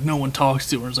rich and no one talks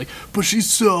to her. It's like, but she's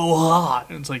so hot.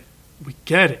 And it's like, we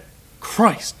get it.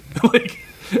 Christ.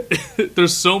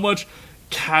 There's so much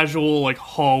casual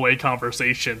hallway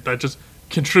conversation that just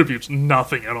contributes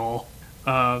nothing at all.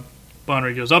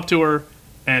 Bonri goes up to her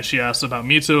and she asks about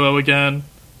Mitsuo again.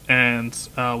 And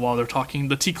while they're talking,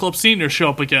 the Tea Club seniors show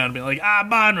up again and be like,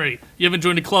 Bonri, you haven't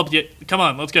joined a club yet. Come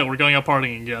on, let's go. We're going out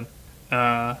partying again.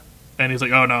 And he's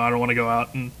like, oh, no, I don't want to go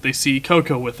out. And they see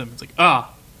Coco with him. It's like,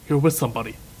 you're with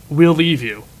somebody. We'll leave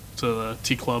you. So the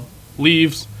Tea Club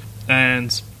leaves.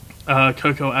 And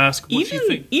Coco asks what she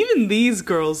thinks. Even these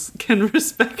girls can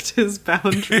respect his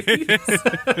boundaries.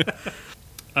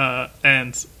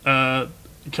 And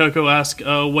Coco asks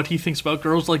what he thinks about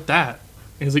girls like that.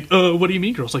 And he's like, what do you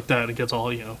mean girls like that? And gets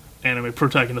all, anime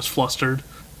protagonist flustered.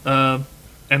 And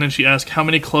then she asks how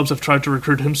many clubs have tried to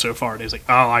recruit him so far. And he's like,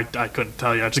 I couldn't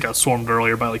tell you. I just got swarmed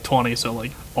earlier by 20, so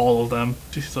all of them.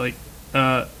 She's like,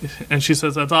 and she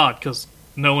says that's odd because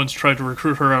no one's tried to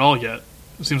recruit her at all yet.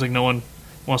 It seems like no one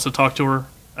wants to talk to her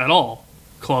at all.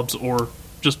 Clubs or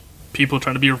just people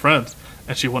trying to be her friends.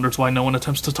 And she wonders why no one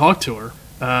attempts to talk to her.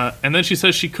 And then she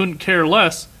says she couldn't care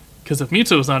less because if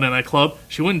Mitsuo was not in that club,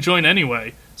 she wouldn't join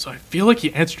anyway. So I feel like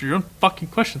you answered your own fucking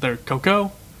question there,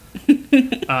 Coco.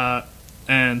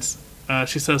 And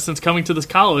she says since coming to this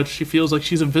college, she feels like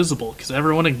she's invisible because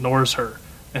everyone ignores her.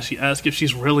 And she asks if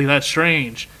she's really that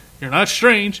strange. You're not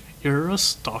strange. You're a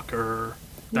stalker.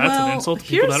 That's an insult to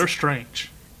people that are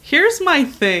strange. Here's my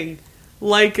thing.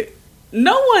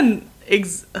 No one... I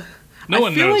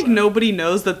feel like nobody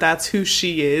knows that that's who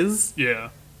she is. Yeah.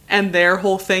 And their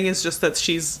whole thing is just that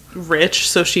she's rich,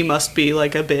 so she must be a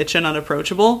bitch and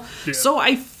unapproachable. Yeah. So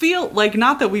I feel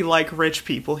not that we like rich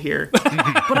people here,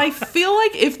 but I feel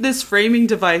like if this framing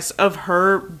device of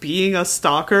her being a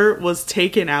stalker was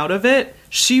taken out of it,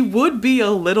 she would be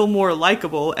a little more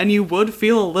likable, and you would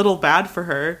feel a little bad for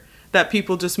her that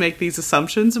people just make these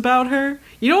assumptions about her.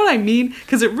 You know what I mean?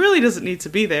 Because it really doesn't need to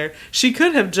be there. She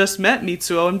could have just met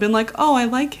Mitsuo and been like, oh, I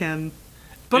like him.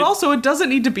 But also, it doesn't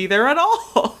need to be there at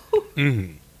all.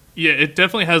 Mm-hmm. Yeah, it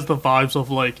definitely has the vibes of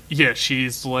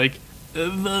she's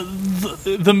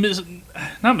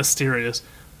not mysterious,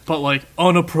 but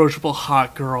unapproachable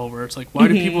hot girl. Where it's why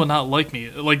do people not like me?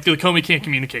 The Komi can't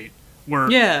communicate.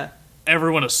 Where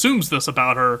everyone assumes this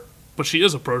about her, but she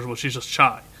is approachable. She's just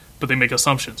shy, but they make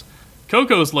assumptions.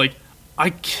 Coco's I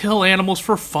kill animals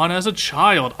for fun as a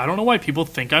child. I don't know why people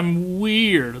think I'm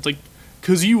weird. It's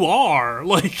because you are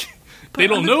They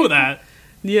don't know that.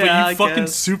 Yeah, but you fucking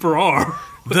super are.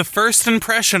 The first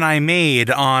impression I made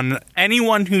on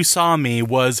anyone who saw me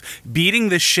was beating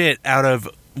the shit out of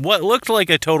what looked like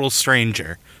a total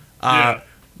stranger. But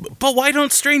why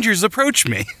don't strangers approach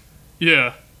me?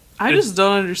 Yeah. I just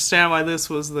don't understand why this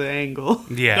was the angle.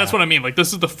 Yeah. That's what I mean.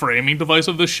 This is the framing device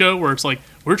of this show where it's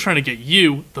we're trying to get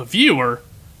you, the viewer,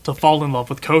 to fall in love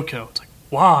with Coco. It's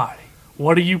why?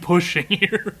 What are you pushing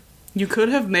here? You could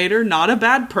have made her not a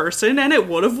bad person, and it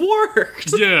would have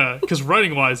worked. Yeah, because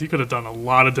writing-wise, you could have done a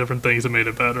lot of different things that made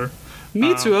it better.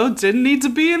 Mitsuo didn't need to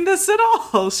be in this at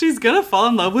all. She's gonna fall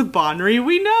in love with Bonri,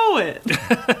 we know it.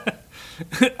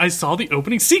 I saw the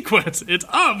opening sequence. It's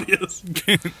obvious.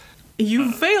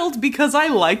 You failed because I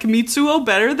like Mitsuo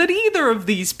better than either of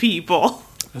these people.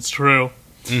 That's true.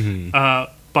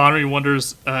 Bonri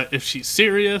wonders if she's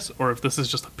serious or if this is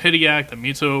just a pity act that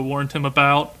Mitsuo warned him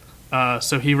about.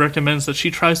 So he recommends that she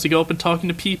tries to go up and talking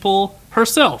to people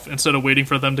herself instead of waiting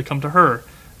for them to come to her. And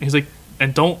he's like,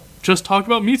 and don't just talk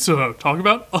about Mitsuo, talk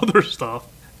about other stuff.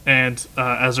 And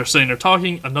as they're sitting there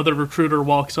talking, another recruiter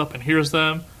walks up and hears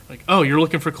them. Like, oh, you're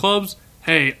looking for clubs?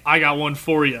 Hey, I got one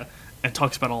for you. And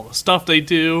talks about all the stuff they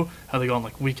do, how they go on,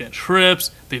 like, weekend trips.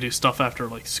 They do stuff after,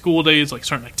 like, school days, like,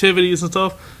 certain activities and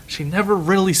stuff. She never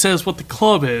really says what the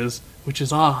club is, which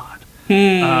is odd.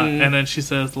 And then she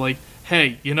says, like,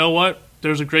 hey, you know what?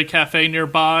 There's a great cafe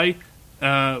nearby.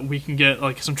 We can get,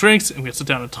 like, some drinks, and we can sit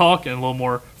down and talk in a little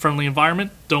more friendly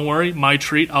environment. Don't worry, my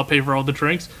treat. I'll pay for all the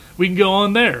drinks. We can go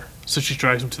on there. So she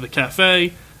drags him to the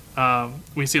cafe.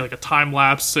 We see, like, a time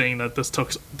lapse saying that this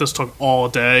took all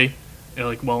day.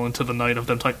 Like well into the night of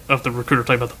the recruiter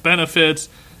talking about the benefits.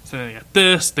 So they got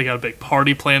this. They got a big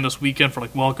party planned this weekend for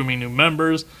like welcoming new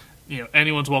members. You know,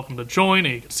 anyone's welcome to join,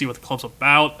 and you can see what the club's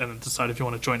about, and then decide if you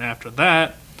want to join after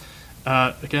that.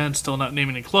 Again, still not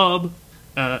naming a club.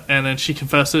 And then she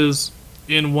confesses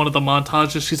in one of the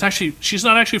montages she's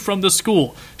not actually from this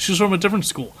school. She's from a different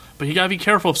school. But you gotta be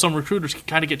careful if some recruiters can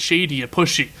kind of get shady and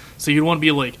pushy. So you want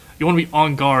to be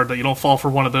on guard that you don't fall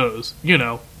for one of those. You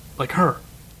know, like her.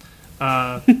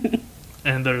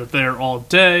 And they're there all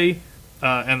day,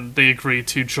 and they agree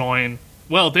to join.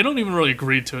 Well, they don't even really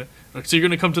agree to it. Like, so you're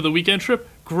going to come to the weekend trip?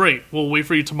 Great. We'll wait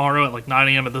for you tomorrow at like 9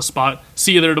 a.m. at this spot.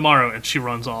 See you there tomorrow. And she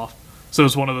runs off. So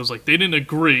it's one of those, like, they didn't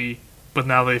agree, but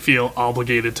now they feel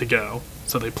obligated to go.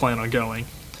 So they plan on going.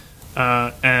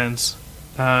 And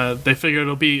they figure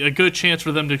it'll be a good chance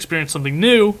for them to experience something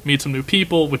new, meet some new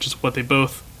people, which is what they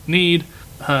both need,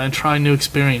 and try new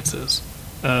experiences.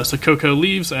 So Coco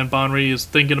leaves, and Bonri is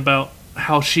thinking about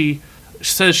how she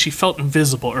says she felt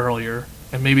invisible earlier,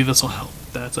 and maybe this will help.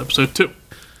 That's episode 2.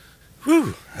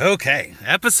 Whew. Okay,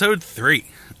 episode 3.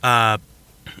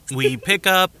 We pick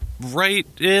up right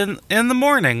in the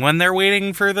morning when they're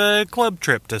waiting for the club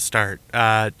trip to start.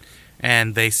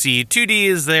 And they see 2D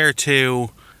is there too.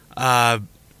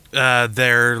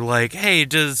 They're like, hey,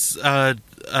 does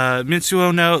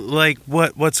Mitsuo know, like,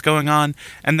 what's going on?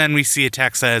 And then we see a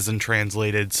text that isn't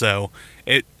translated, so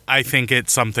I think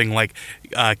it's something like,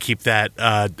 keep that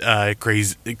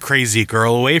crazy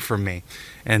girl away from me.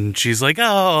 And she's like,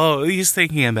 oh, he's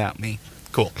thinking about me.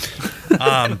 Cool.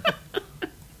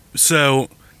 So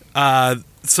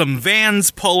some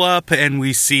vans pull up, and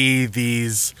we see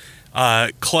these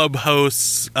club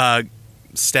hosts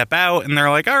step out, and they're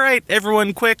like, all right,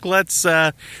 everyone quick, let's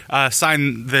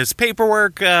sign this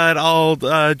paperwork. I'll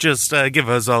just give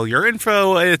us all your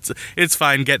info. It's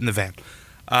fine, get in the van.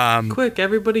 Quick,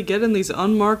 everybody get in these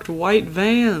unmarked white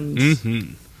vans.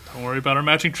 Mm-hmm. Don't worry about our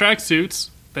matching tracksuits.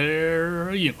 They're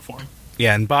a uniform.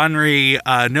 Yeah, and Bonri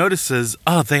notices,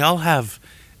 oh, they all have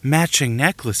matching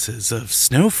necklaces of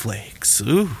snowflakes.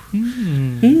 Ooh.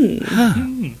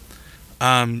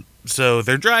 So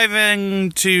they're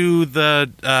driving to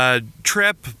the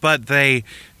trip, but they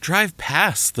drive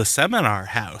past the seminar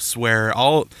house where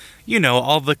all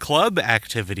the club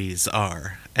activities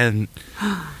are. And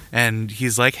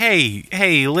he's like,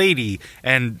 hey, lady.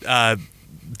 And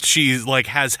she like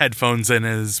has headphones and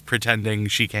is pretending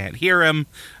she can't hear him,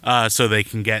 so they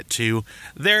can get to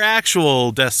their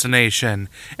actual destination,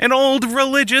 an old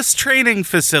religious training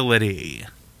facility.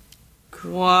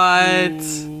 What?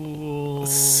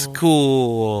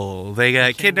 School. They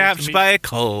got kidnapped by a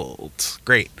cult.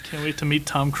 Great. Can't wait to meet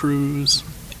Tom Cruise.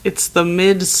 It's the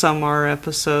Midsommar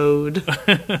episode.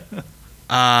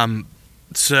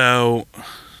 So,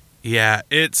 yeah,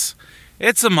 it's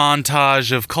a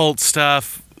montage of cult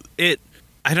stuff.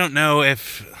 I don't know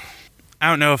if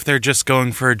they're just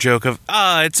going for a joke of,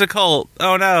 it's a cult.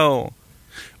 Oh no.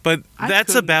 But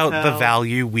that's about the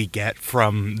value we get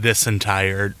from this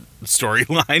entire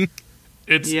storyline.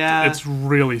 It's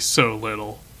really so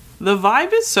little. The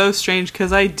vibe is so strange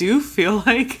because I do feel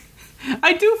like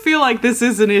this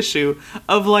is an issue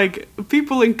of like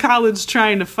people in college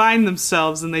trying to find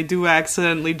themselves and they do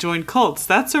accidentally join cults.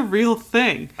 That's a real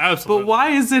thing. Absolutely. But why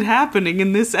is it happening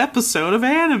in this episode of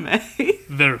anime?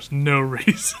 There's no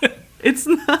reason. It's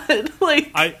not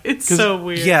like it's so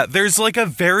weird. Yeah, there's like a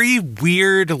very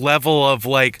weird level of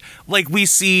like we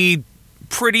see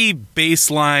pretty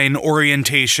baseline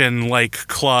orientation like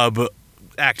club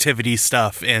activity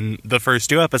stuff in the first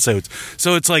 2 episodes.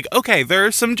 So it's like, okay,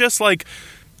 there's some just like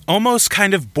almost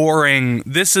kind of boring,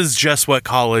 this is just what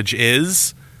college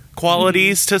is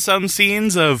qualities to some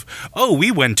scenes of, oh,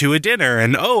 we went to a dinner,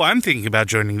 and oh, I'm thinking about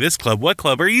joining this club. What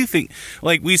club are you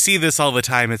Like, we see this all the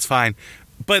time. It's fine.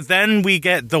 But then we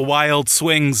get the wild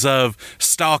swings of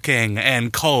stalking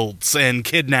and cults and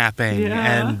kidnapping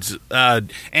and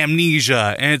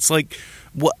amnesia. And it's like,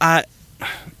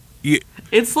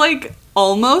 it's like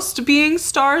almost being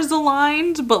stars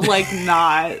aligned, but like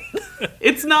not.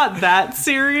 It's not that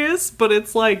serious, but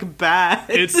it's like bad.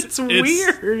 It's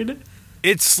weird.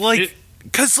 It's like...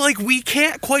 Because, like, we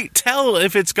can't quite tell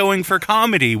if it's going for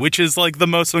comedy, which is, like, the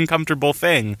most uncomfortable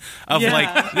thing.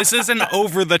 Like, this isn't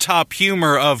over-the-top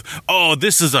humor of, oh,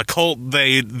 this is a cult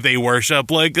they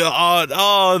worship. Like,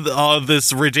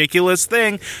 this ridiculous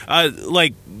thing.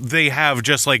 Like, they have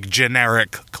just, like,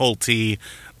 generic culty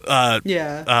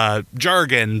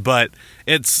jargon, but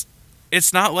it's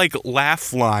not, like,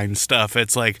 laugh line stuff.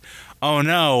 It's like, oh,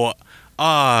 no,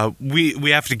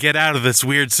 we have to get out of this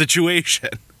weird situation.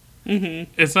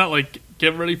 Mm-hmm. It's not like,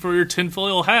 get ready for your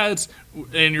tinfoil hats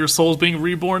and your soul's being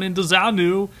reborn into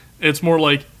Xanu. It's more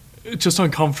like, just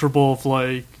uncomfortable of,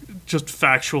 like, just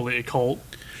factually a cult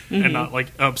and not, like,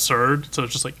 absurd. So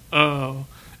it's just like, oh.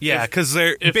 Yeah, because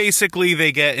basically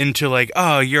they get into, like,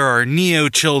 oh, you're our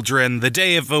neo-children, the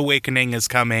day of awakening is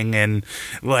coming, and,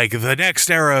 like, the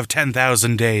next era of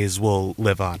 10,000 days will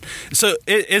live on. So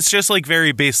it's just, like,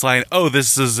 very baseline, oh,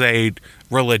 this is a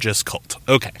religious cult.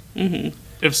 Okay. Mm-hmm.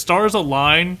 If Stars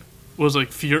Align was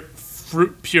like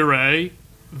fruit puree,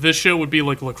 this show would be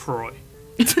like LaCroix.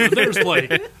 There's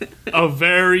like a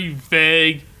very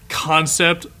vague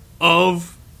concept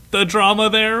of the drama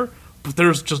there, but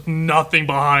there's just nothing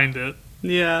behind it.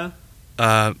 Yeah.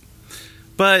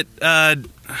 But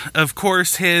of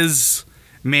course his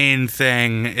main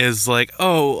thing is like,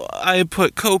 oh, I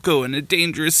put Coco in a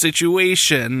dangerous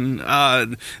situation.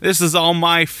 This is all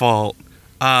my fault.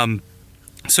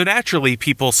 So naturally,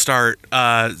 people start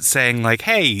saying, like,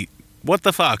 hey, what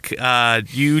the fuck?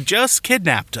 You just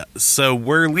kidnapped us, so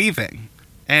we're leaving.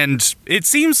 And it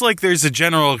seems like there's a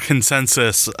general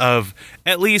consensus of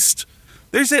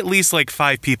there's at least, like,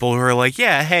 5 people who are like,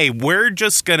 yeah, hey, we're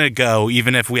just gonna go,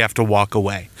 even if we have to walk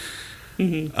away.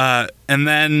 Mm-hmm. And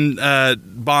then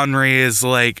Bonry is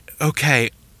like, okay,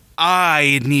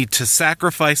 I need to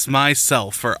sacrifice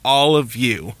myself for all of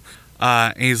you.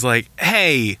 And he's like,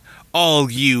 hey,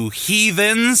 all you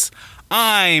heathens,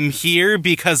 I'm here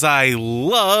because I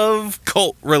love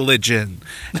cult religion,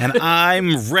 and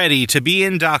I'm ready to be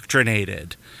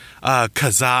indoctrinated,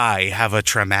 'cause I have a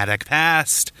traumatic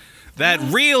past that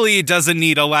really doesn't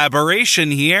need elaboration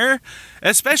here,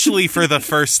 especially for the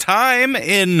first time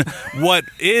in what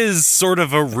is sort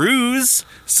of a ruse,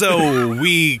 so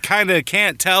we kind of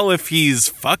can't tell if he's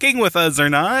fucking with us or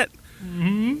not.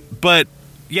 Mm-hmm. But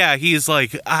yeah, he's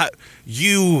like,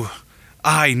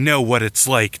 I know what it's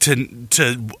like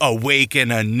to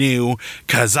awaken anew,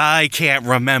 'cause I can't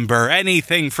remember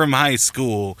anything from high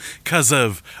school 'cause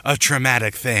of a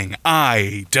traumatic thing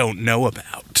I don't know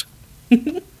about.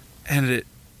 And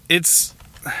it's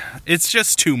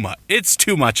just too much. It's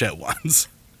too much at once.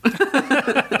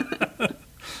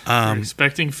 You're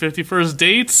expecting 51st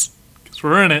dates? 'Cause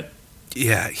we're in it.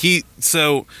 Yeah, he's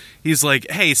like,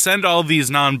 hey, send all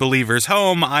these non-believers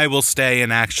home. I will stay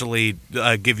and actually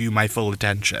give you my full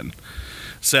attention.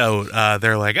 So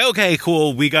they're like, okay,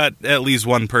 cool. We got at least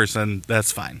one person. That's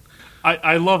fine.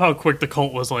 I love how quick the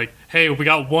cult was like, hey, we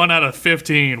got 1 out of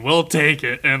 15. We'll take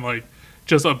it. And, like,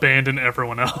 just abandon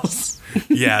everyone else.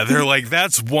 Yeah, they're like,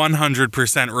 that's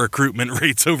 100% recruitment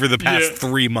rates over the past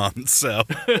 3 months. So,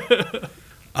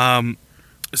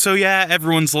 So yeah,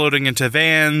 everyone's loading into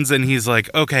vans, and he's like,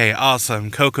 okay,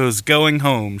 awesome, Coco's going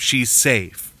home, she's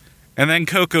safe. And then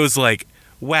Coco's like,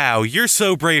 wow, you're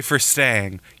so brave for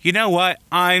staying. You know what?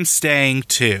 I'm staying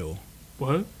too.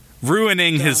 What?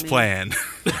 Ruining his plan.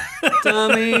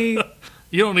 Dummy.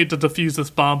 You don't need to defuse this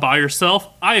bomb by yourself.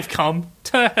 I've come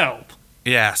to help.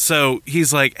 Yeah, so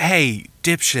he's like, hey,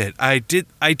 dipshit, I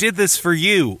did this for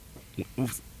you.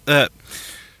 But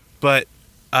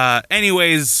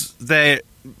anyways,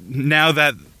 now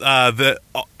that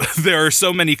there are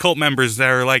so many cult members that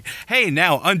are like, hey,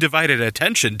 now undivided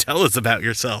attention, tell us about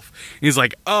yourself. He's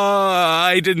like,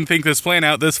 I didn't think this plan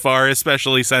out this far,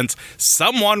 especially since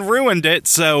someone ruined it,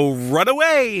 so run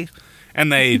away.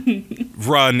 And they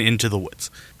run into the woods.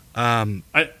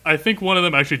 I think one of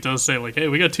them actually does say, like, hey,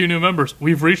 we got 2 new members.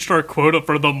 We've reached our quota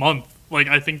for the month. Like,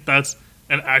 I think that's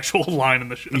an actual line in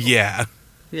the show. Yeah.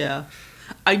 Yeah.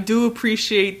 I do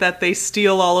appreciate that they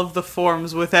steal all of the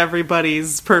forms with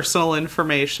everybody's personal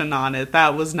information on it.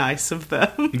 That was nice of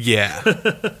them. Yeah.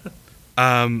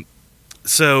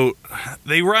 So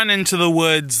they run into the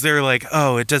woods. They're like,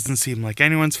 oh, it doesn't seem like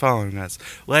anyone's following us.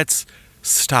 Let's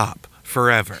stop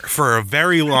forever for a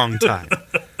very long time.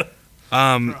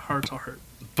 Heart to heart.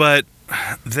 But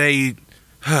they...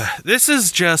 this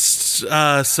is just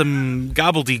some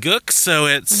gobbledygook, so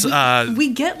it's... We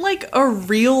get, like, a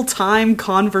real-time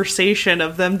conversation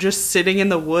of them just sitting in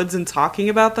the woods and talking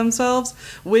about themselves,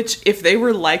 which, if they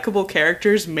were likable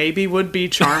characters, maybe would be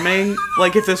charming.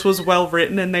 Like, if this was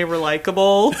well-written and they were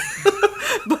likable.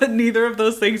 But neither of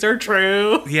those things are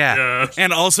true. Yeah. Yes.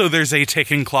 And also there's a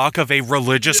ticking clock of a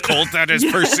religious cult that is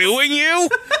pursuing you.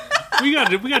 We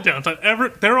got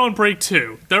downtime. They're on break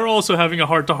 2. They're also having a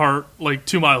heart-to-heart, like,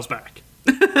 2 miles back.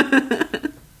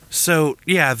 So,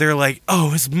 yeah, they're like,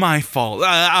 oh, it's my fault.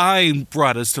 I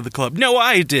brought us to the club. No,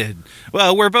 I did.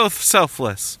 Well, we're both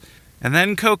selfless. And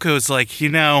then Coco's like,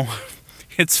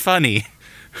 it's funny.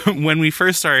 When we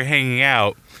first started hanging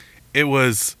out, it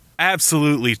was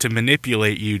absolutely to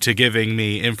manipulate you to giving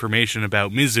me information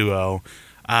about Mizuo.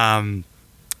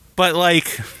 But,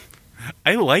 like,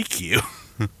 I like you.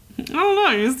 I don't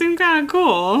know, you seem kind of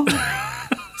cool.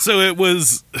 So it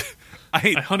was... I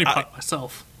honeypot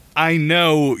myself. I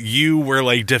know you were,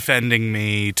 like, defending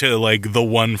me to, like, the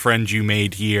one friend you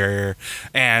made here,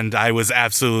 and I was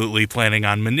absolutely planning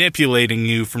on manipulating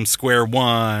you from square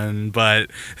one, but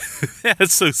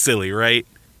that's so silly, right?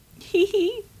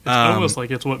 It's almost like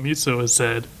it's what Mitsuo has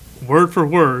said, word for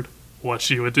word, what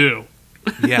she would do.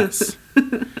 Yes.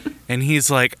 And he's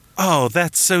like, oh,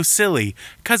 that's so silly,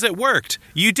 'cause it worked.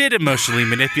 You did emotionally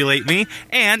manipulate me,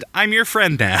 and I'm your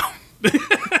friend now.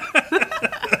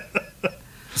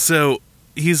 So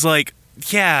he's like,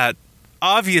 yeah,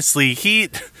 obviously he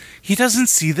doesn't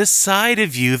see the side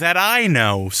of you that I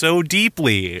know so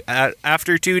deeply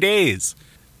after 2 days.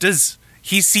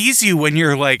 He sees you when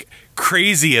you're like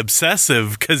crazy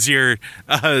obsessive because you're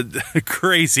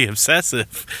crazy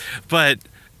obsessive, but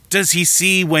does he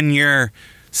see when you're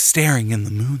staring in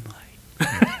the moonlight?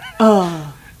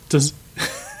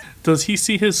 Does he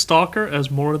see his stalker as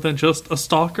more than just a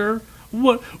stalker?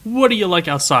 What do you like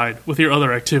outside with your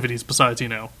other activities besides,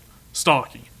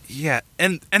 stalking? Yeah,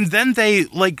 and then they,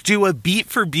 like, do a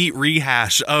beat-for-beat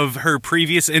rehash of her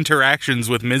previous interactions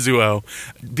with Mizuo,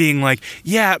 being like,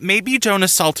 yeah, maybe don't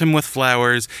assault him with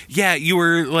flowers. Yeah, you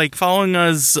were, like, following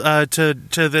us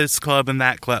to this club and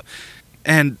that club.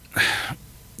 And,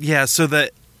 yeah, so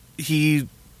that he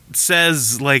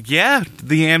says, like, yeah,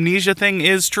 the amnesia thing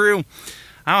is true.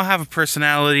 I don't have a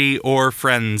personality or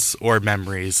friends or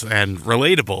memories, and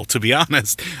relatable, to be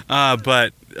honest.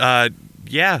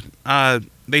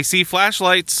 They see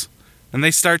flashlights, and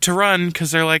they start to run, because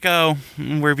they're like, oh,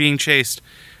 we're being chased.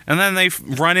 And then they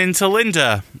run into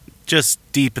Linda, just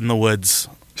deep in the woods.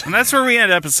 And that's where we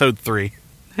end episode 3.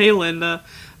 Hey, Linda.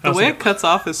 The way it cuts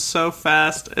off is so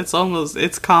fast,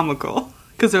 it's comical.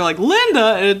 Because they're like,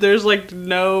 Linda! And there's, like,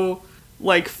 no...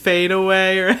 like fade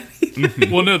away or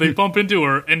anything. Well, no, they bump into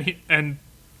her, and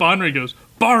Bonry goes,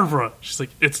 Barbara. She's like,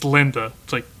 it's Linda.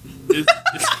 It's like, is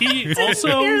he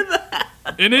also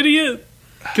an idiot?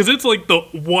 Because it's like the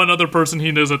one other person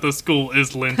he knows at the school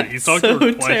is Linda. He's talked to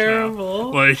her twice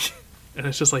terrible. now. Like, and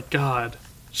it's just like, God,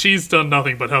 she's done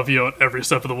nothing but help you out every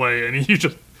step of the way, and you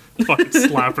just fucking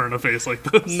slap her in the face like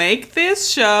this. Make this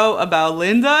show about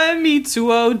Linda and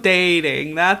Mitsuo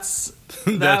dating. That's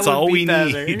all we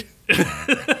need.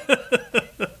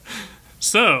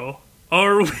 So,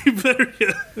 are we better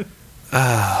yet?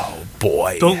 Oh,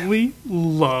 boy. Don't we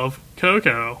love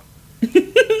Coco?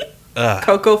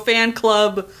 Coco fan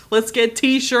club. Let's get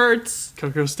t-shirts.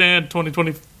 Coco Stand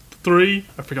 2023.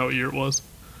 I forgot what year it was.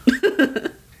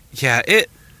 Yeah,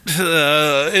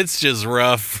 it's just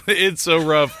rough. It's so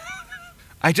rough.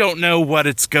 I don't know what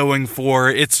it's going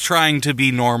for. It's trying to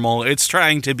be normal. It's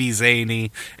trying to be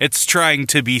zany. It's trying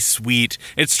to be sweet.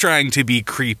 It's trying to be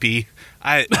creepy.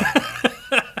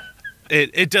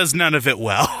 It does none of it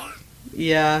well.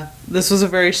 Yeah, this was a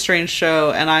very strange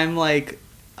show, and I'm like,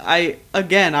 I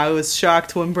was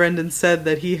shocked when Brendan said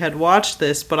that he had watched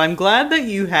this, but I'm glad that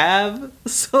you have.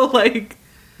 So, like,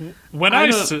 when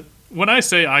I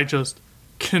say I just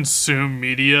consume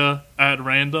media at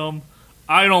random,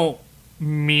 I don't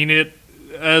mean it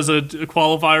as a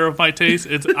qualifier of my taste.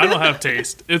 I don't have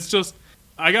taste. It's just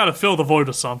I gotta fill the void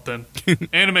with something.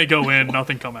 Anime go in,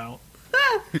 nothing come out.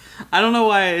 I don't know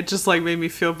why it just like made me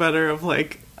feel better of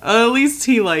like at least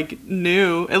he like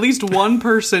knew. At least one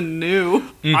person knew.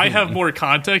 Mm-hmm. I have more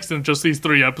context than just these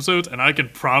 3 episodes, and I can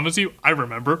promise you I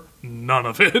remember none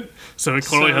of it. So it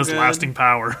clearly has lasting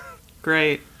power.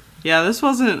 Great. Yeah,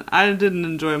 I didn't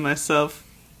enjoy myself.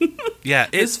 Yeah.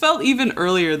 This felt even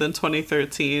earlier than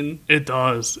 2013. It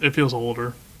does. It feels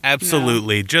older.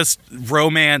 Absolutely. Yeah. Just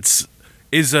romance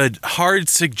is a hard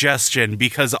suggestion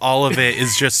because all of it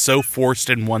is just so forced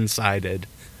and one-sided.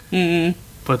 Mm-hmm.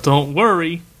 But don't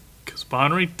worry, because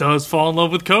Bonnery does fall in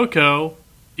love with Coco,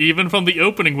 even from the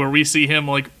opening where we see him,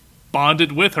 like,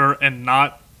 bonded with her and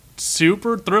not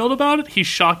super thrilled about it. He's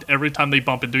shocked every time they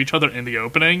bump into each other in the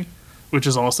opening, which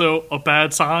is also a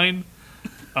bad sign.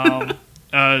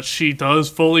 She does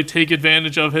fully take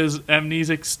advantage of his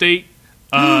amnesic state.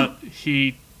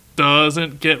 He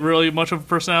doesn't get really much of a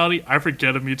personality. I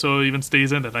forget if Mitsuo even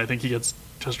stays in it. I think he gets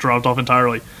just dropped off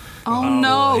entirely. Oh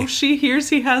no, boy. She hears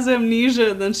he has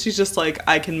amnesia, and then she's just like,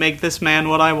 I can make this man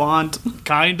what I want.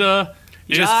 Kinda.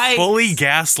 Just fully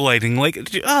gaslighting. Like,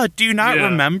 do you not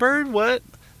remember? What?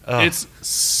 It's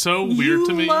so weird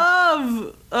to me. You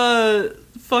love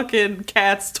fucking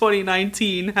Cats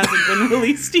 2019 hasn't been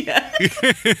released yet.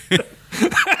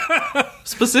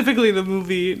 Specifically the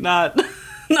movie, not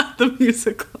the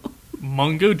musical.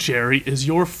 Mungo Jerry is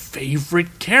your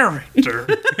favorite character.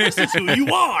 This is who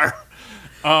you are.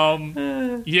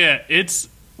 Yeah, it's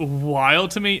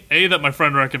wild to me. That my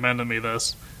friend recommended me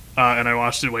this, and I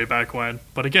watched it way back when.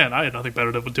 But again, I had nothing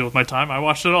better to do with my time. I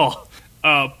watched it all.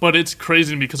 But it's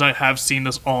crazy to me because I have seen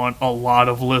this on a lot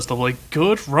of lists of like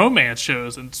good romance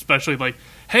shows, and especially like,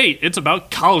 hey, it's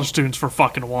about college students for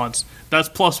fucking once. That's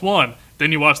 +1.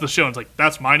 Then you watch the show and it's like,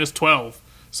 that's -12.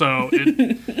 So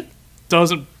it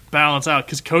doesn't balance out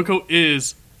because Coco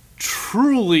is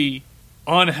truly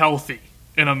unhealthy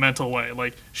in a mental way.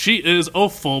 Like, she is a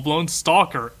full-blown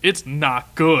stalker. It's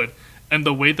not good. And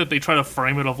the way that they try to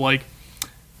frame it of like,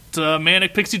 the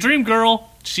manic pixie dream girl,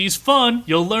 she's fun,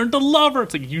 you'll learn to love her.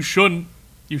 It's like, you shouldn't.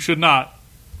 You should not.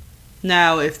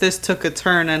 Now, if this took a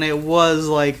turn and it was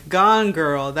like Gone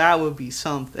Girl, that would be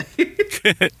something.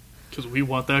 Because we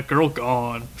want that girl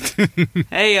gone.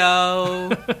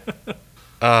 Heyo.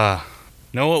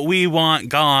 Know what we want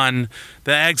gone?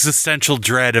 The existential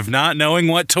dread of not knowing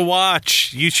what to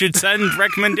watch. You should send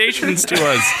recommendations to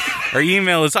us. Our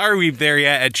email is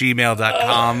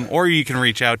arewethereYet@gmail.com, or you can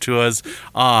reach out to us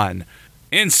on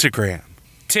Instagram,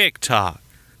 TikTok,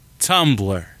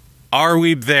 Tumblr, Are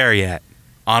We There Yet?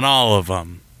 On all of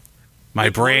them. My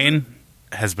brain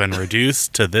has been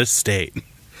reduced to this state.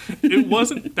 It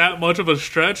wasn't that much of a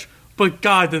stretch, but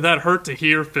God, did that hurt to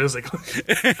hear physically.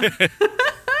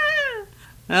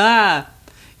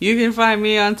 You can find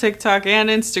me on TikTok and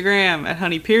Instagram at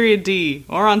honey.d,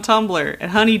 or on Tumblr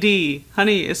at honeyd.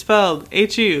 Honey is spelled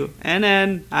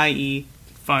HUNNIE.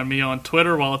 Find me on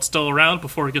Twitter while it's still around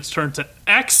before it gets turned to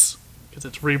X, because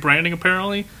it's rebranding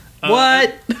apparently.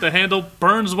 What? The handle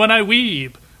Burns When I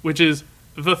Weeb, which is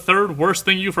the third worst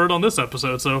thing you've heard on this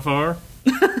episode so far.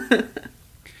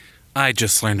 I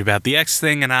just learned about the X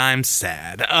thing and I'm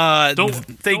sad. Don't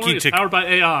worry, it's powered by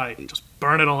AI. Just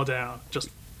burn it all down. Just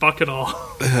fuck it all.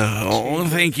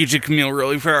 Thank you to Camille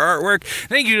Rowley for our artwork.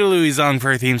 Thank you to Louis Zong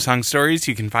for our theme song stories.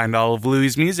 You can find all of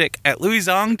Louis' music at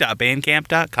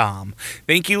louiszong.bandcamp.com.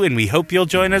 Thank you, and we hope you'll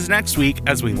join us next week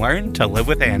as we learn to live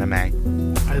with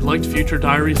anime. I liked Future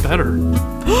Diaries better.